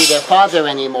want to be their father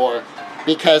anymore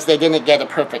because they didn't get a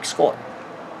perfect score?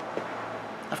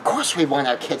 Of course we want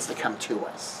our kids to come to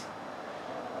us.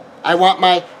 I want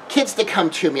my kids to come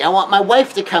to me. I want my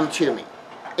wife to come to me.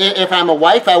 If I'm a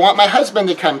wife, I want my husband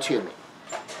to come to me.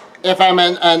 If I'm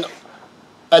an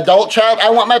adult child, I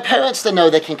want my parents to know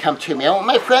they can come to me. I want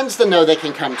my friends to know they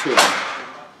can come to me.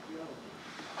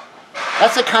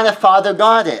 That's the kind of father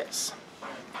God is.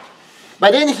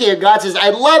 But in here, God says, I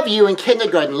love you in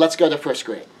kindergarten. Let's go to first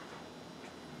grade.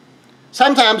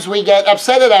 Sometimes we get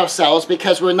upset at ourselves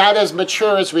because we're not as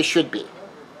mature as we should be.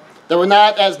 That we're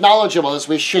not as knowledgeable as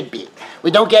we should be. We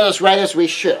don't get as right as we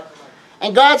should.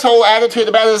 And God's whole attitude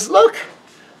about it is, look,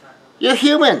 you're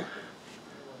human.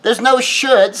 There's no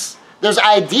shoulds. There's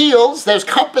ideals. There's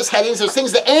compass headings. There's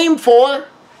things to aim for.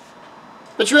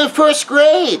 But you're in first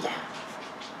grade.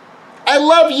 I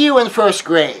love you in first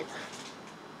grade.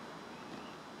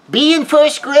 Be in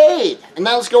first grade. And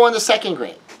now let's go on to second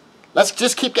grade. Let's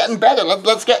just keep getting better.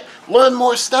 Let's learn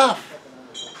more stuff.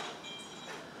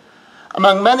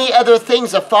 Among many other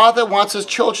things, a father wants his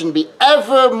children to be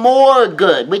ever more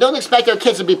good. We don't expect our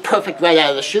kids to be perfect right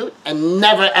out of the chute and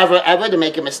never, ever, ever to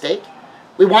make a mistake.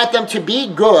 We want them to be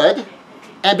good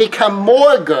and become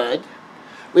more good.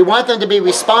 We want them to be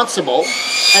responsible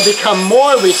and become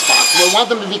more responsible. We want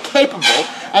them to be capable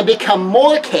and become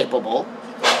more capable.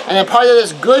 And a part of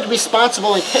this good,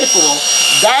 responsible, and capable,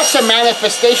 that's a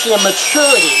manifestation of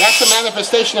maturity. That's a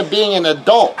manifestation of being an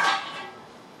adult.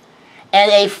 And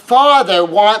a father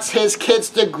wants his kids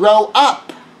to grow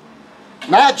up,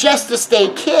 not just to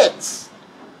stay kids.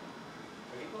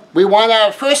 We want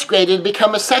our first grader to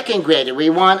become a second grader. We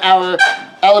want our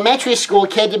elementary school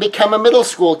kid to become a middle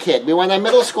school kid. We want our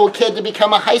middle school kid to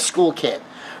become a high school kid.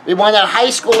 We want our high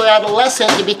school or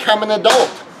adolescent to become an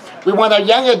adult. We want our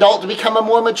young adult to become a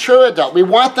more mature adult. We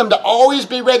want them to always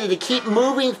be ready to keep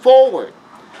moving forward,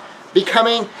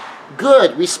 becoming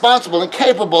good, responsible, and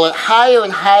capable at higher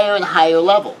and higher and higher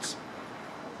levels.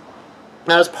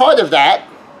 Now, as part of that,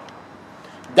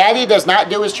 Daddy does not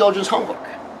do his children's homework.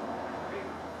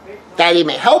 Daddy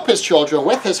may help his children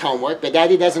with his homework, but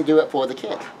Daddy doesn't do it for the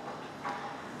kid.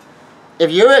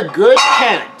 If you're a good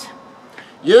parent,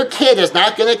 your kid is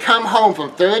not going to come home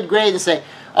from third grade and say,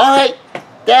 all right,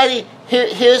 Daddy,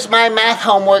 here's my math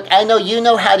homework. I know you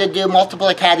know how to do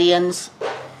multiplications.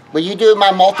 Will you do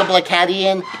my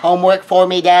multiplication homework for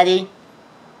me, Daddy?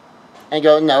 And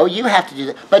go, no, you have to do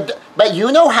that. But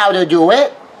you know how to do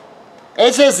it.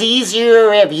 It's just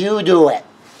easier if you do it.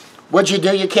 Would you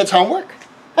do your kid's homework?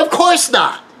 Of course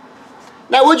not.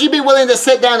 Now, would you be willing to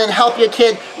sit down and help your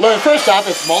kid learn? First off,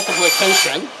 it's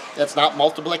multiplication. It's not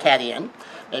multiplication.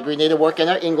 Maybe we need to work in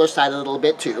our English side a little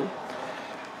bit too.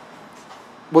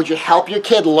 Would you help your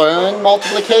kid learn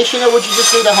multiplication, or would you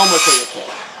just do the homework for your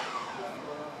kid?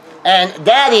 And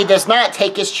Daddy does not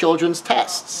take his children's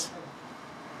tests.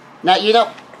 Now, you know,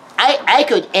 I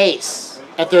could ace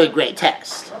a third grade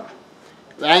test.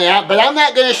 But I'm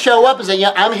not going to show up and say,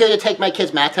 I'm here to take my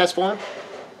kid's math test for him.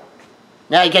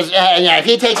 Now, because if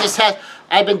he takes his test,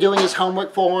 I've been doing his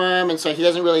homework for him, and so he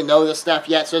doesn't really know this stuff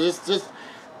yet. So just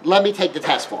let me take the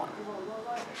test for him.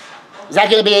 Is that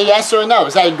going to be a yes or a no?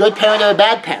 Is that a good parent or a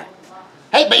bad parent?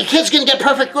 Hey, but your kid's going to get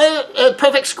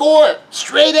perfect score,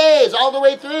 straight A's all the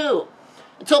way through,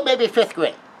 until maybe fifth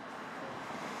grade.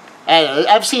 I don't know,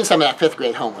 I've seen some of that fifth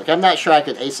grade homework. I'm not sure I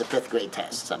could ace a fifth grade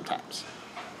test sometimes.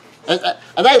 And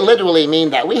I literally mean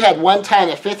that. We had one time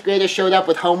a fifth grader showed up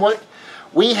with homework.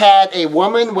 We had a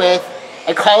woman with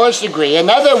a college degree,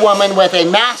 another woman with a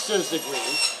master's degree,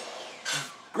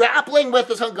 grappling with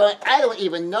this one, going, I don't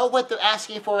even know what they're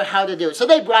asking for or how to do it. So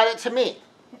they brought it to me.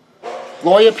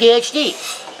 Lawyer,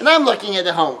 PhD. And I'm looking at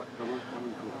the homework.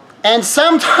 And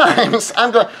sometimes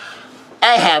I'm going,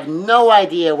 I have no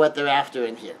idea what they're after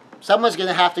in here. Someone's going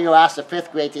to have to go ask the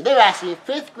 5th grade team. They're asking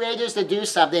 5th graders to do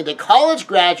something, the college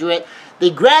graduate,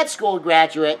 the grad school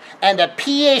graduate, and the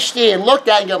PhD, and looked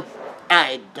at it and go,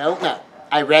 I don't know.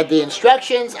 I read the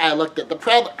instructions, I looked at the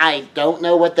problem, I don't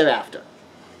know what they're after.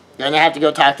 You're going to have to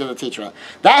go talk to the teacher.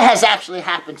 That has actually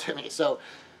happened to me. So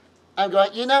I'm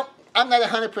going, you know, I'm not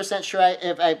 100% sure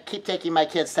if I keep taking my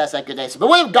kids' tests at good days. But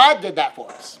what if God did that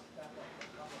for us?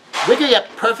 We could get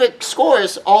perfect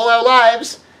scores all our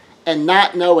lives and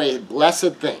not know a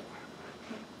blessed thing.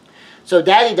 So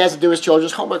Daddy doesn't do his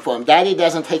children's homework for him. Daddy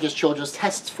doesn't take his children's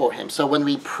tests for him. So when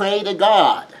we pray to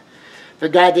God, for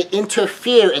God to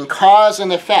interfere in cause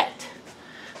and effect,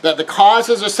 that the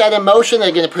causes are set in motion,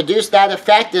 they're going to produce that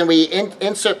effect, and we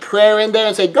insert prayer in there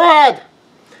and say, God,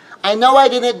 I know I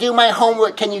didn't do my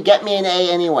homework. Can you get me an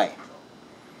A anyway?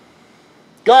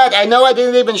 God, I know I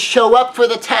didn't even show up for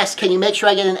the test. Can you make sure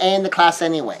I get an A in the class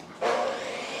anyway?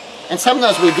 And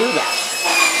sometimes we do that.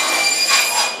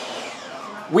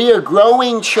 We are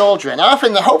growing children.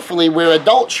 Often, hopefully, we're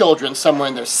adult children somewhere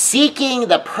in there, seeking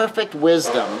the perfect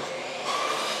wisdom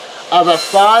of a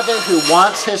father who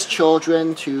wants his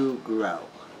children to grow,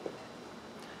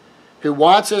 who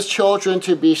wants his children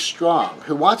to be strong,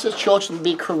 who wants his children to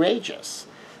be courageous.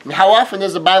 I mean, how often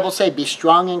does the Bible say, be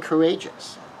strong and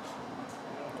courageous?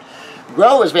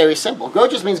 Grow is very simple. Grow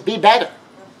just means be better.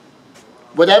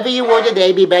 Whatever you were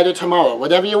today, be better tomorrow.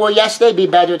 Whatever you were yesterday, be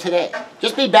better today.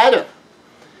 Just be better.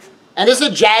 And this is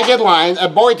a jagged line.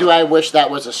 Boy, do I wish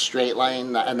that was a straight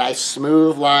line, a nice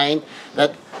smooth line,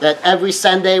 that every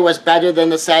Sunday was better than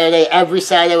the Saturday, every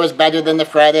Saturday was better than the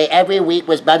Friday, every week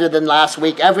was better than last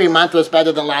week, every month was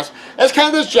better than last. It's kind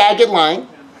of this jagged line.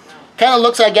 Kind of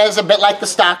looks, I guess, a bit like the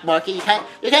stock market.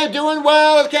 You're kind of doing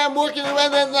well, it's kind of working,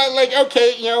 and then like,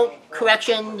 okay, you know,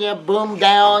 correction, you know, boom,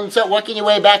 down, you start working your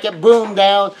way back up, boom,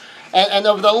 down, and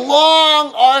over the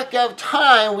long arc of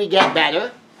time, we get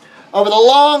better. Over the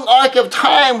long arc of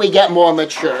time, we get more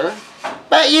mature.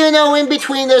 But, you know, in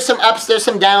between, there's some ups, there's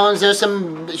some downs, there's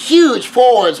some huge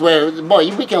forwards where,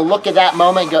 boy, we can look at that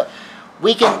moment and go,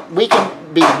 we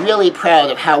can be really proud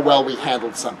of how well we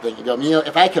handled something. You go, you know,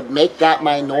 if I could make that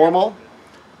my normal,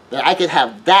 then I could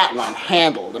have that one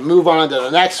handled and move on to the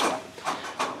next one.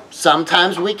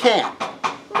 Sometimes we can.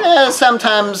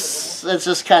 Sometimes it's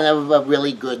just kind of a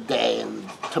really good day and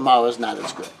tomorrow's not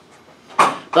as good.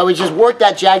 But we just work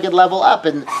that jagged level up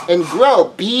and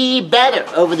grow. Be better.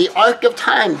 Over the arc of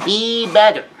time, be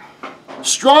better.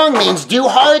 Strong means do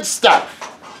hard stuff.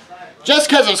 Just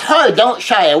because it's hard, don't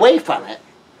shy away from it.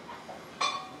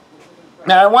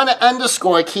 Now, I want to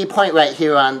underscore a key point right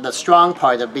here on the strong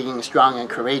part of being strong and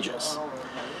courageous.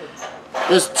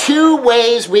 There's 2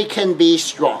 ways we can be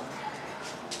strong.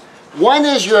 One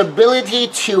is your ability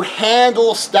to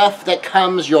handle stuff that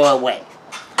comes your way.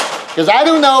 Because I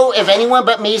don't know if anyone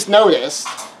but me's noticed,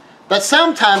 but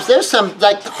sometimes there's some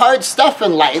like hard stuff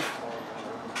in life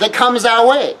that comes our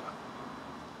way.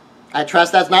 I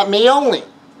trust that's not me only.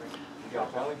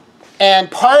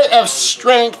 And part of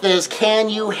strength is, can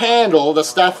you handle the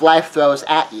stuff life throws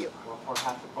at you?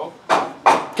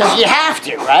 Because you have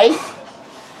to, right?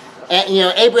 And you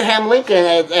know, Abraham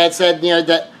Lincoln had said, you know,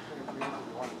 that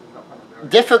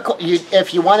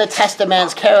if you want to test a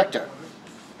man's character,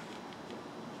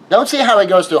 don't see how he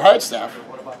goes through hard stuff.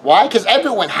 Why? Because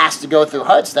everyone has to go through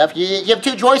hard stuff. You have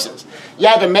 2 choices. You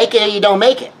either make it or you don't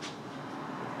make it.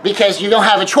 Because you don't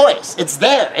have a choice. It's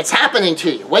there. It's happening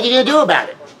to you. What are you going to do about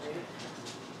it?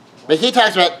 But he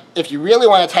talks about, if you really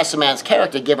want to test a man's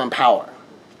character, give him power.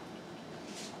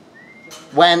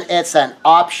 When it's an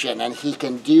option and he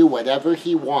can do whatever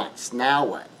he wants, now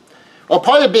what? Well,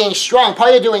 part of being strong,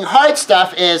 part of doing hard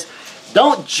stuff is,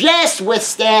 don't just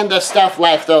withstand the stuff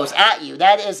life throws at you.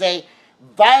 That is a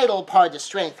vital part of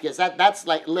strength, because that's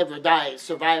like live or die.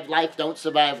 Survive life, don't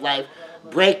survive life.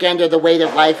 Break under the weight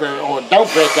of life, or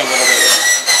don't break under the weight of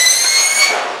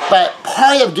life. But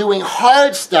part of doing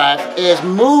hard stuff is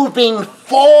moving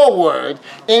forward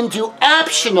into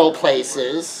optional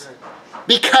places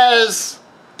because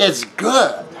it's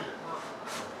good.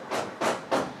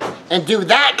 And do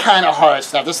that kind of hard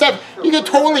stuff. The stuff you can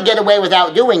totally get away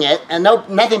without doing it, and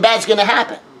nothing bad's going to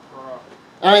happen.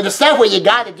 I mean, the stuff where you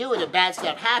got to do it if bad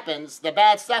stuff happens, the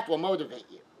bad stuff will motivate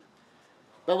you.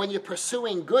 But when you're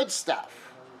pursuing good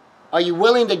stuff, are you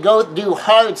willing to go do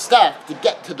hard stuff to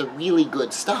get to the really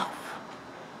good stuff?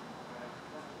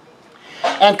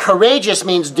 And courageous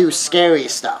means do scary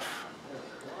stuff.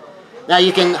 Now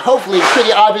you can hopefully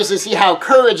pretty obviously see how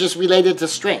courage is related to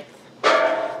strength.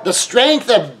 The strength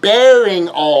of bearing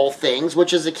all things,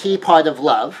 which is a key part of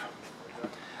love,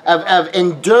 of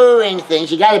enduring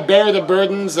things. You got to bear the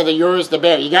burdens that are yours to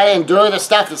bear. You got to endure the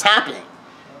stuff that's happening.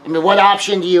 I mean, what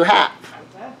option do you have?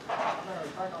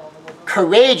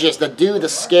 Courageous to do the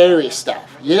scary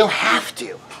stuff. You don't have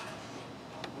to.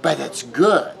 But it's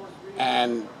good.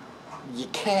 And you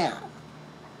can.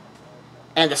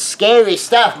 And the scary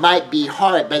stuff might be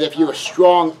hard, but if you are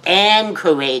strong and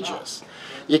courageous,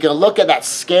 you can look at that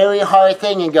scary, hard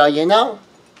thing and go, you know,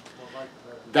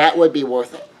 that would be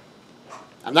worth it.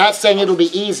 I'm not saying it'll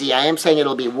be easy. I am saying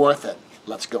it'll be worth it.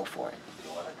 Let's go for it.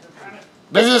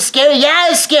 But is it scary?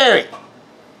 Yeah, it's scary.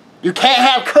 You can't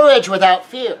have courage without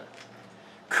fear.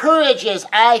 Courage is,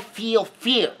 I feel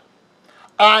fear.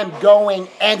 I'm going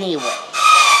anyway.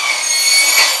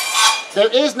 There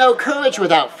is no courage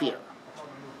without fear.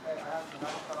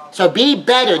 So be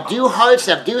better, do hard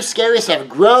stuff, do scary stuff,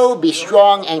 grow, be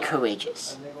strong and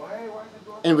courageous.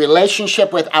 In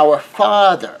relationship with our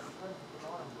Father.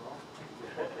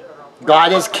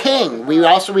 God is King. We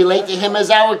also relate to Him as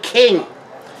our King.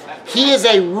 He is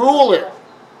a ruler.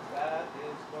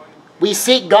 We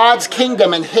seek God's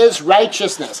kingdom and His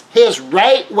righteousness, His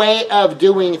right way of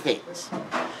doing things.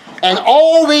 And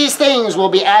all these things will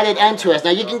be added unto us.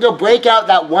 Now you can go break out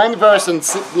that one verse and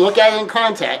look at it in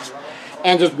context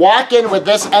and just walk in with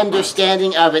this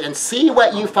understanding of it and see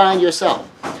what you find yourself.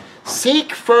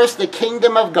 Seek first the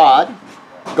kingdom of God.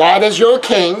 God is your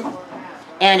King.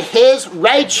 And His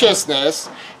righteousness,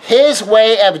 His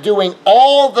way of doing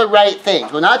all the right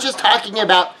things. We're not just talking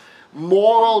about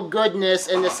moral goodness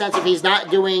in the sense of He's not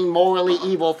doing morally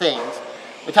evil things.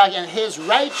 We're talking His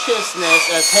righteousness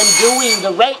as Him doing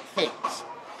the right things.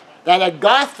 That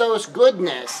agathos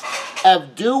goodness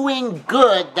of doing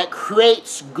good that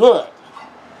creates good.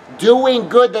 Doing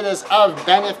good that is of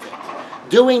benefit.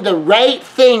 Doing the right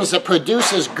things that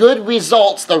produces good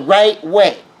results the right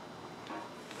way.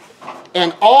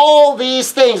 And all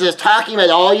these things is talking about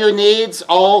all your needs,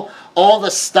 all the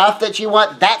stuff that you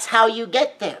want. That's how you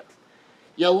get there.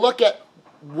 You look at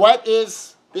what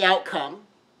is the outcome,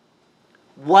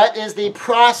 what is the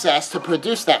process to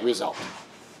produce that result,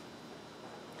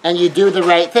 and you do the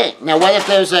right thing. Now, what if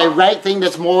there's a right thing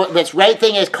that's right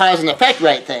thing is cause and effect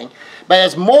right thing, but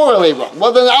it's morally wrong?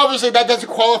 Well, then obviously that doesn't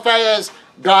qualify as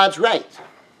God's right.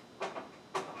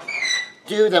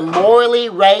 Do the morally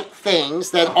right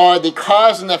things that are the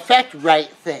cause and effect right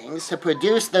things to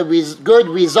produce the good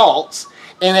results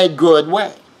in a good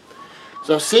way.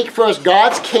 So seek first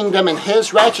God's kingdom and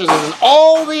His righteousness, and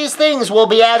all these things will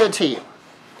be added to you.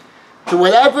 To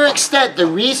whatever extent the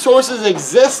resources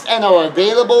exist and are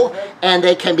available and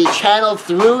they can be channeled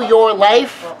through your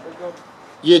life,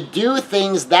 you do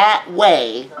things that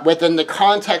way within the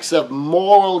context of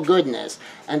moral goodness,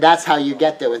 and that's how you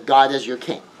get there with God as your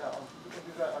King.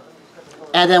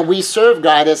 And then we serve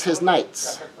God as His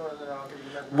knights.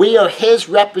 We are His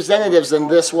representatives in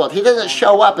this world. He doesn't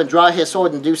show up and draw His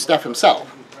sword and do stuff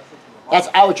Himself. That's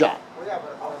our job.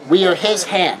 We are His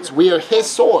hands. We are His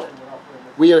sword.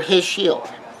 We are His shield.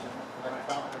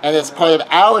 And it's part of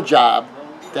our job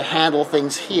to handle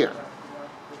things here.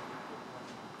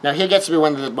 Now here gets to be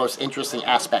one of the most interesting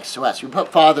aspects to us. We put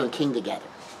Father and King together.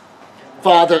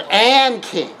 Father and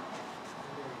King.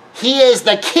 He is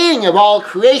the King of all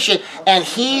creation, and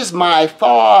He's my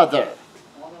Father.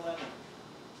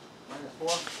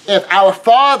 If our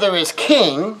Father is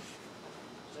King,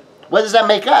 what does that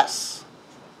make us?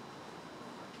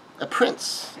 A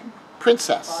prince,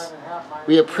 princess.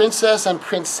 We are princess and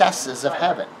princesses of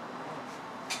heaven.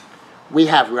 We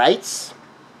have rights.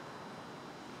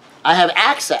 I have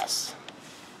access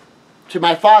to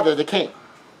my Father, the King.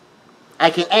 I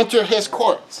can enter His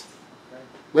courts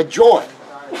with joy,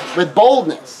 with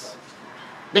boldness,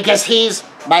 because He's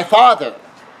my Father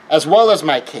as well as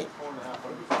my King.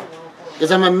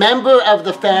 Because I'm a member of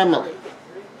the family.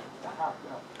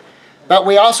 But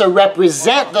we also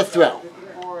represent the throne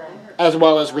as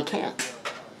well as we can.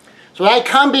 So when I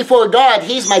come before God,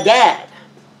 He's my dad.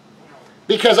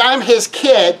 Because I'm His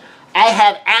kid, I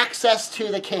have access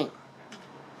to the King.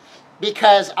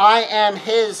 Because I am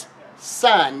His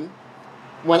son,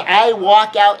 when I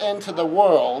walk out into the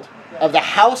world of the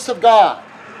house of God,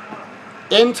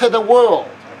 into the world,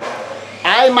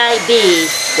 I might be,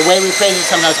 the way we phrase it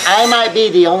sometimes, I might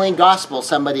be the only gospel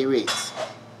somebody reads.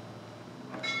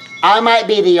 I might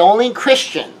be the only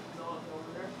Christian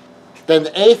that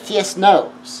the atheist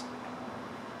knows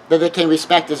that they can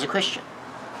respect as a Christian.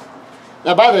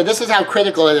 Now, by the way, this is how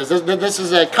critical it is. This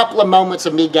is a couple of moments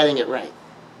of me getting it right.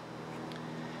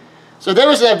 So there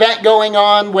was an event going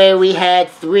on where we had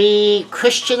 3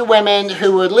 Christian women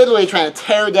who were literally trying to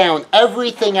tear down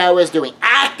everything I was doing,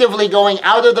 actively going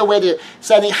out of the way to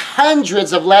sending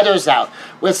hundreds of letters out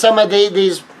with some of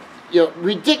these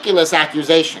ridiculous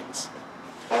accusations.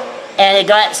 And it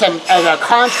got some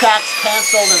contracts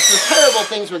canceled, and some terrible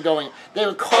things were going. They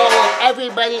were calling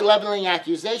everybody, leveling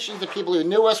accusations. The people who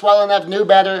knew us well enough knew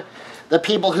better. The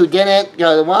people who didn't,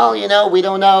 go, well, you know, we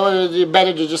don't know. It's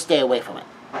better to just stay away from it.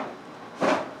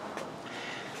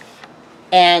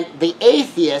 And the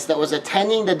atheist that was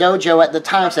attending the dojo at the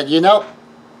time said, you know,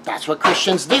 that's what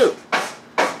Christians do.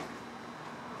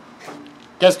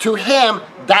 Because to him,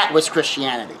 that was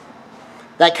Christianity.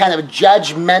 That kind of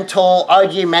judgmental,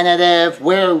 argumentative,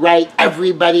 we're right,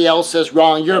 everybody else is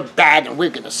wrong, you're bad, and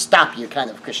we're going to stop you kind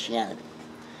of Christianity.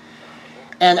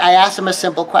 And I asked him a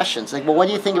simple question. It's like, well, what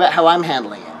do you think about how I'm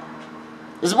handling it?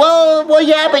 He said, well,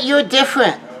 yeah, but you're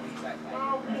different.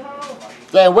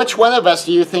 Then which one of us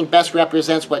do you think best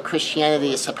represents what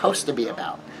Christianity is supposed to be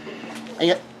about? And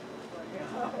yet,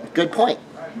 good point.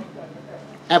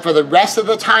 And for the rest of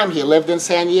the time he lived in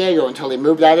San Diego until he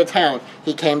moved out of town,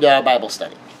 he came to our Bible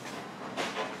study.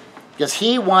 Because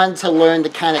he wanted to learn the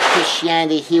kind of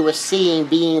Christianity he was seeing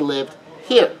being lived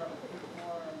here.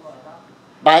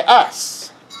 By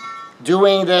us.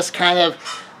 Doing this kind of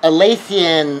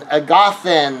Alathian,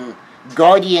 Agothan,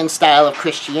 Guardian style of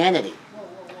Christianity.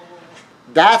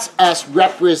 That's us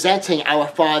representing our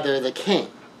Father the King.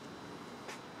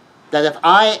 That if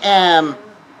I am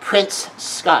Prince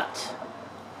Scott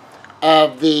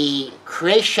of the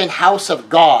creation house of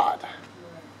God,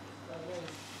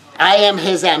 I am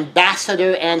his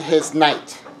ambassador and his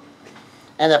knight.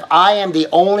 And if I am the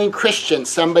only Christian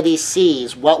somebody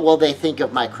sees, what will they think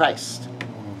of my Christ?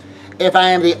 If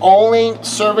I am the only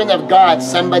servant of God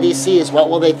somebody sees, what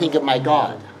will they think of my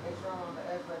God?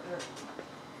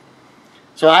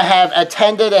 So I have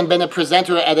attended and been a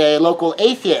presenter at a local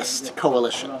atheist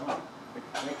coalition.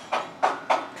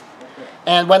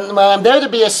 And when I'm there to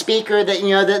be a speaker,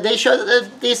 that they show a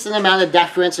decent amount of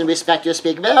deference and respect to a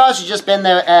speaker. But I've also just been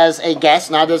there as a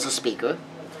guest, not as a speaker.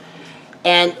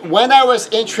 And when I was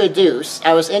introduced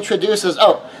as,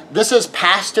 oh, this is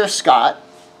Pastor Scott.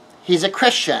 He's a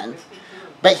Christian,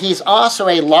 but he's also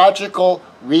a logical,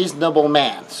 reasonable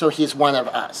man. So he's one of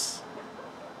us.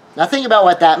 Now think about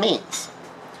what that means.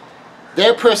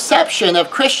 Their perception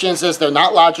of Christians is they're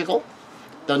not logical,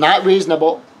 they're not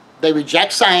reasonable, they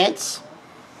reject science,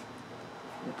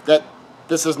 that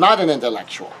this is not an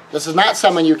intellectual. This is not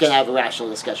someone you can have a rational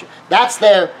discussion. That's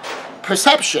their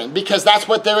perception because that's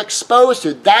what they're exposed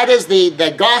to. That is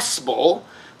the gospel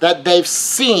that they've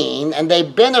seen and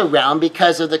they've been around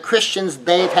because of the Christians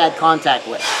they've had contact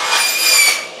with.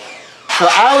 So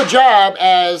our job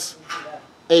as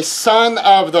a son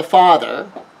of the Father,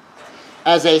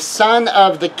 as a son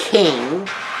of the King,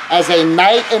 as a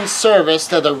knight in service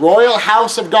to the royal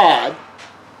house of God,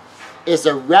 is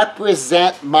to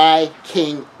represent my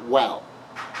King well.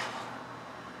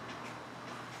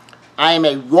 I am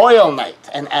a royal knight,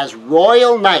 and as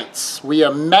royal knights, we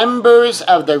are members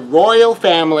of the royal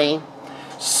family,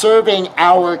 serving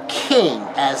our King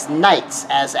as knights,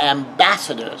 as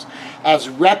ambassadors, as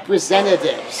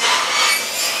representatives.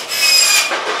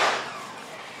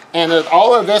 And with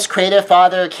all of this, Creator,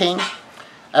 Father, King,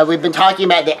 we've been talking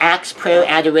about the Acts, prayer,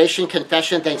 adoration,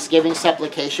 confession, thanksgiving,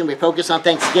 supplication. We focused on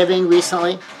thanksgiving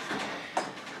recently.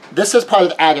 This is part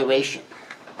of adoration.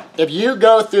 If you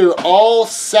go through all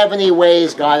 70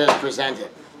 ways God is presented,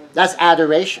 that's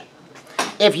adoration.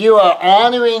 If you are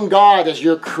honoring God as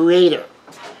your Creator,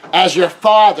 as your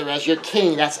Father, as your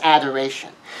King, that's adoration.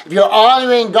 If you're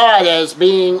honoring God as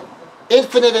being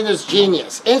infinite in His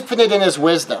genius, infinite in His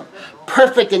wisdom,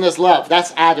 perfect in His love,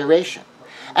 that's adoration.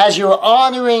 As you're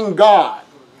honoring God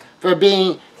for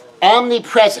being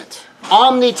omnipresent,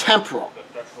 omnitemporal,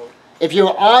 if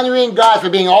you're honoring God for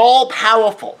being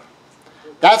all-powerful,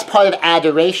 that's part of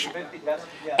adoration.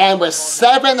 And with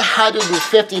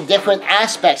 750 different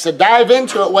aspects to dive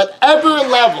into at whatever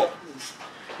level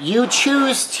you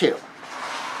choose to,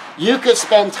 you could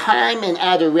spend time in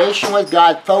adoration with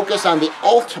God, focus on the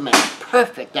ultimate,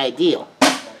 perfect ideal,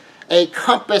 a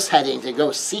compass heading to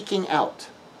go seeking out.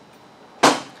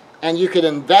 And you could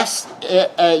invest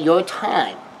your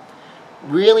time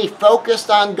really focused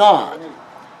on God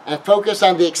and focus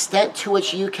on the extent to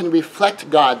which you can reflect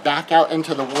God back out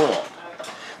into the world.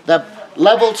 The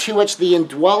level to which the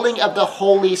indwelling of the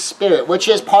Holy Spirit, which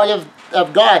is part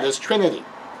of God as Trinity,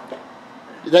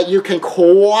 that you can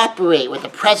cooperate with the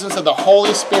presence of the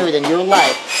Holy Spirit in your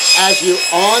life as you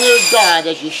honor God,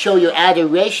 as you show your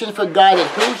adoration for God and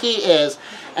who He is,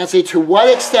 and say, to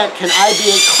what extent can I be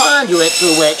a conduit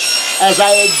through which, as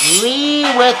I agree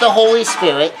with the Holy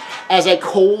Spirit, as I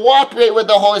cooperate with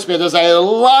the Holy Spirit, as I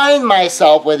align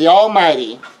myself with the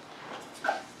Almighty,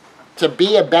 to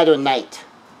be a better knight,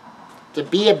 to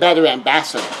be a better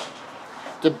ambassador,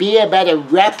 to be a better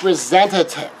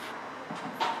representative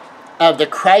of the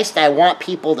Christ I want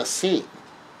people to see,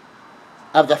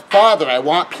 of the Father I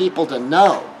want people to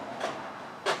know,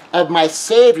 of my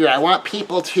Savior I want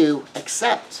people to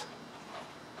accept,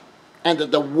 and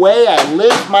that the way I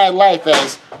live my life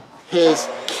as His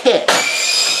kid,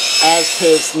 as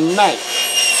His knight,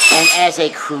 and as a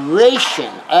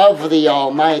creation of the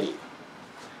Almighty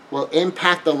will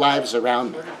impact the lives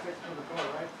around me.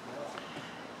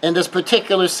 In this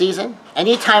particular season,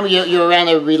 anytime you're around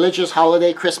a religious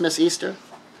holiday, Christmas, Easter,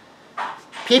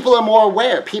 people are more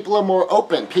aware, people are more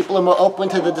open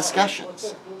to the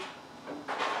discussions.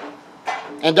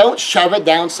 And don't shove it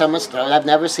down someone's throat. I've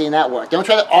never seen that work. Don't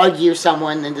try to argue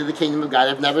someone into the kingdom of God.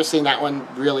 I've never seen that one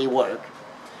really work.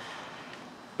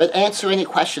 But answer any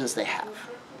questions they have.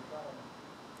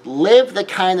 Live the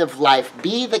kind of life,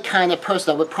 be the kind of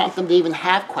person that would prompt them to even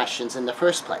have questions in the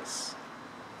first place.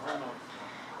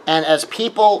 And as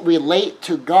people relate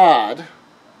to God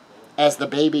as the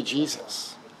baby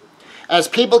Jesus, as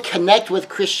people connect with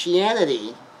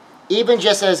Christianity, even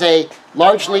just as a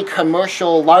largely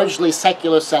commercial, largely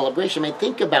secular celebration, I mean,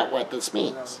 think about what this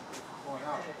means.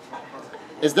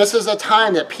 This is a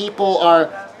time that people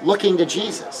are looking to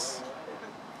Jesus.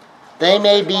 They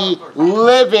may be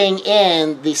living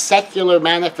in the secular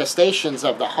manifestations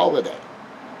of the holiday.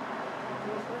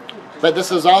 But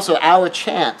this is also our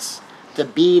chance to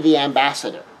be the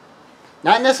ambassador.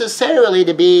 Not necessarily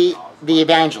to be the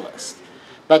evangelist,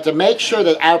 but to make sure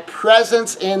that our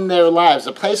presence in their lives,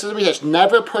 the places we touch,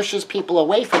 never pushes people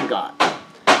away from God,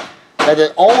 but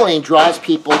it only draws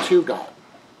people to God.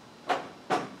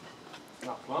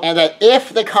 And that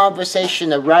if the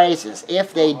conversation arises,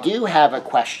 if they do have a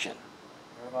question,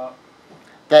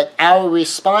 that our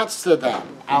response to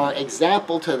them, our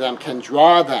example to them can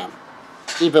draw them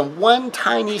even one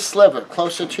tiny sliver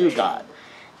closer to God,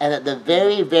 and at the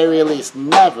very, very least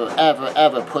never, ever,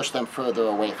 ever push them further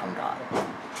away from God.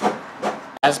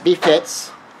 As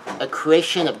befits a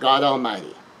creation of God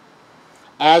Almighty,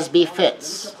 as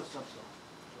befits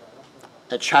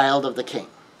a child of the King.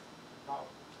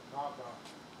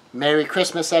 Merry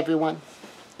Christmas, everyone.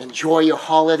 Enjoy your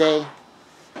holiday,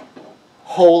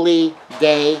 holy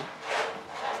day.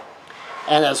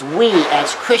 And as we,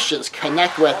 as Christians,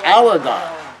 connect with our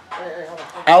God,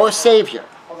 our Savior,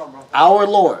 our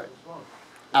Lord,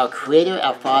 our Creator,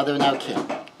 our Father, and our King,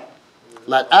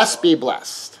 let us be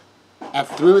blessed, and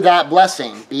through that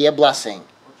blessing, be a blessing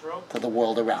to the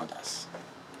world around us.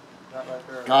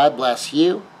 God bless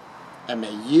you, and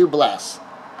may you bless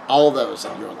all those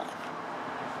in your life.